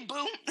day,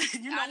 boom.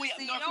 You know what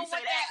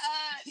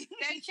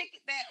that chicken?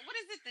 What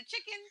is it? The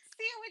chicken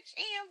sandwich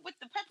with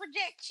the pepper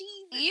jack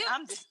cheese.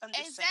 I'm just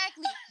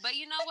exactly. Saying.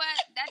 But you know what?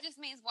 That just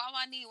means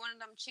Wawa need one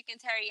of them chicken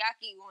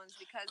teriyaki ones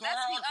because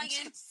that's the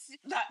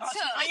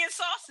onion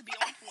sauce to be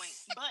on point.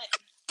 But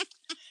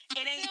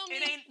it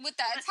ain't with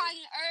the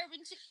Italian herb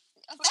and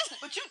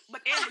chicken.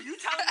 But Amber, you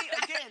telling me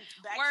again?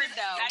 Back Word to,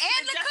 though, back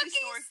and to the cookies.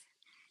 Story.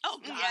 Oh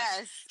gosh.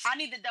 Yes, I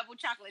need the double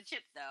chocolate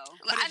chip though.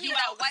 I need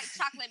that white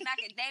chocolate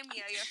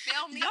macadamia. You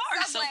feel me? Y'all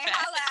are so fast.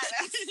 Holla.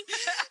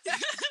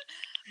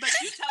 But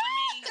you telling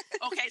me,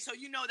 okay, so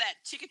you know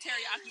that chicken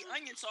teriyaki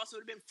onion sauce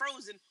would have been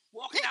frozen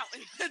walking out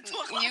at 2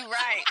 o'clock. You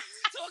right.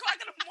 2 o'clock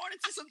in the morning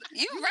to something.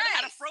 You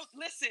right.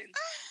 Listen.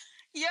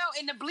 Yo,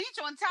 and the bleach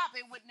on top,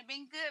 it wouldn't have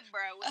been good,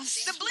 bro.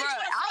 The bleach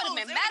I would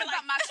have been mad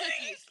about my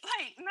cookies.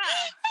 Like, nah.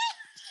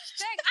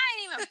 Dang, I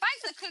ain't even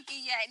bite the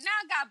cookie yet. Now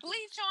I got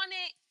bleach on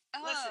it.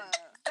 Listen,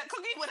 that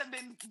cookie would have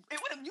been,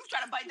 you try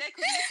to bite that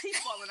cookie, your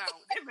teeth falling out.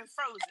 They've been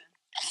frozen.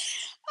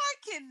 I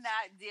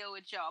cannot deal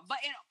with y'all.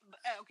 But in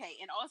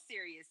all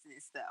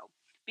seriousness though,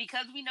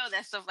 because we know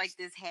that stuff like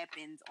this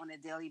happens on a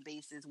daily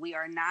basis, we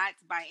are not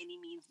by any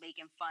means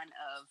making fun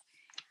of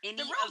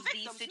any of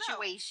these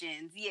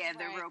situations. No. Yeah,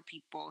 they're real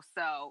people.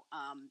 So,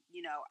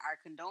 our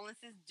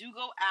condolences do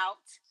go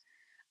out.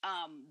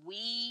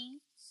 We,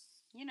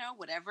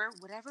 whatever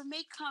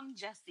may come,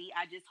 Jesse,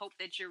 I just hope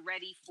that you're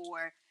ready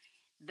for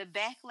the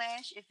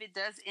backlash if it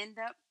does end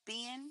up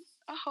being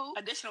a hoax.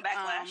 Additional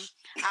backlash.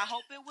 I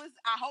hope it was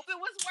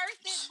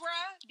worth it,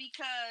 bruh,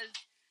 because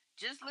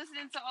just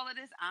listening to all of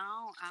this,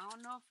 I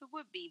don't know if it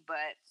would be.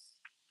 But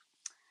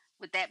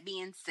with that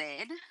being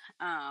said,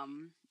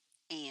 Am,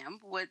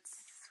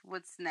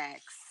 what's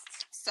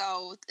next?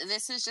 So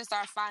this is just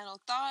our final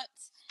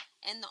thoughts,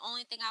 and the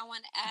only thing I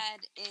want to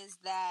add is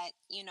that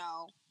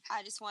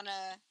I just want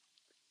to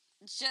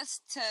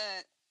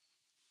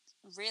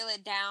reel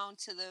it down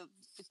to the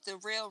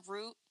real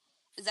root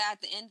is that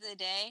at the end of the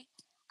day,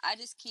 I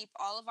just keep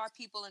all of our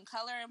people in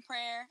color in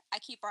prayer. I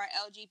keep our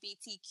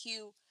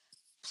LGBTQ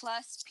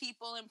plus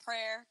people in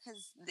prayer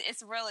because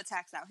it's real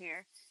attacks out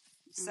here.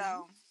 Mm-hmm.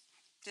 So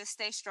just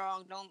stay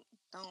strong. Don't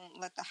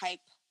let the hype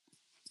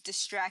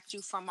distract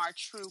you from our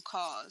true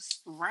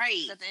cause.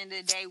 Right. At the end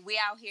of the day, we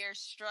out here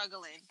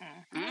struggling.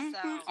 Mm-hmm.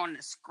 So, on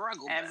the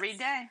struggle every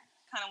day.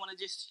 Kind of want to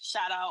just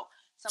shout out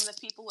some of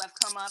the people who have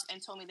come up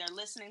and told me they're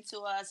listening to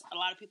us. A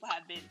lot of people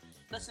have been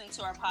listening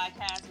to our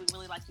podcast. We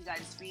really like you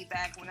guys'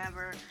 feedback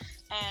whenever.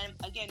 And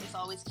again, just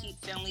always keep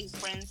family,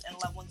 friends, and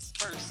loved ones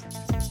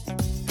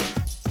first.